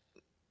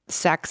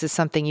sex is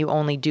something you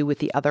only do with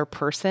the other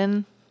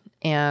person.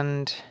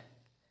 And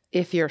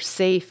if you're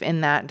safe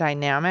in that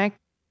dynamic,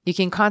 you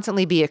can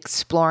constantly be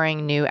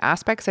exploring new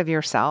aspects of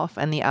yourself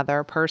and the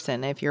other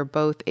person if you're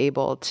both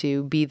able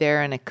to be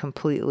there in a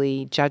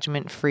completely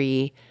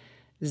judgment-free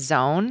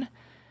zone.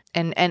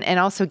 And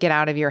also get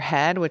out of your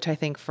head, which I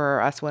think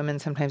for us women,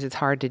 sometimes it's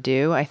hard to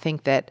do. I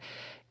think that,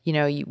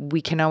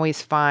 we can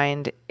always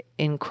find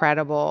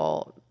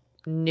incredible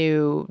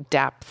new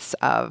depths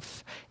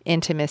of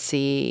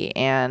intimacy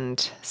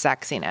and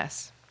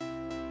sexiness.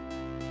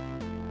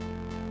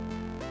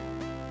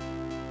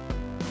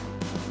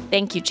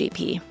 Thank you,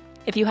 GP.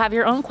 If you have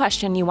your own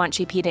question you want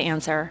GP to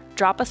answer,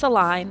 drop us a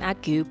line at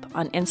Goop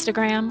on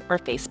Instagram or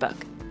Facebook.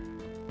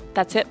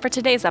 That's it for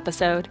today's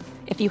episode.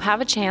 If you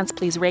have a chance,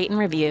 please rate and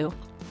review.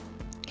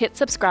 Hit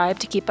subscribe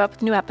to keep up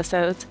with new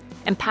episodes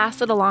and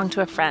pass it along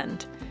to a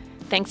friend.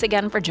 Thanks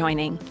again for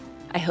joining.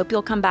 I hope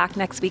you'll come back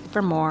next week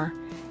for more.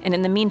 And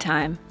in the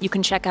meantime, you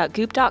can check out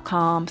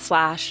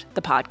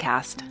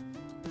goop.com/thepodcast.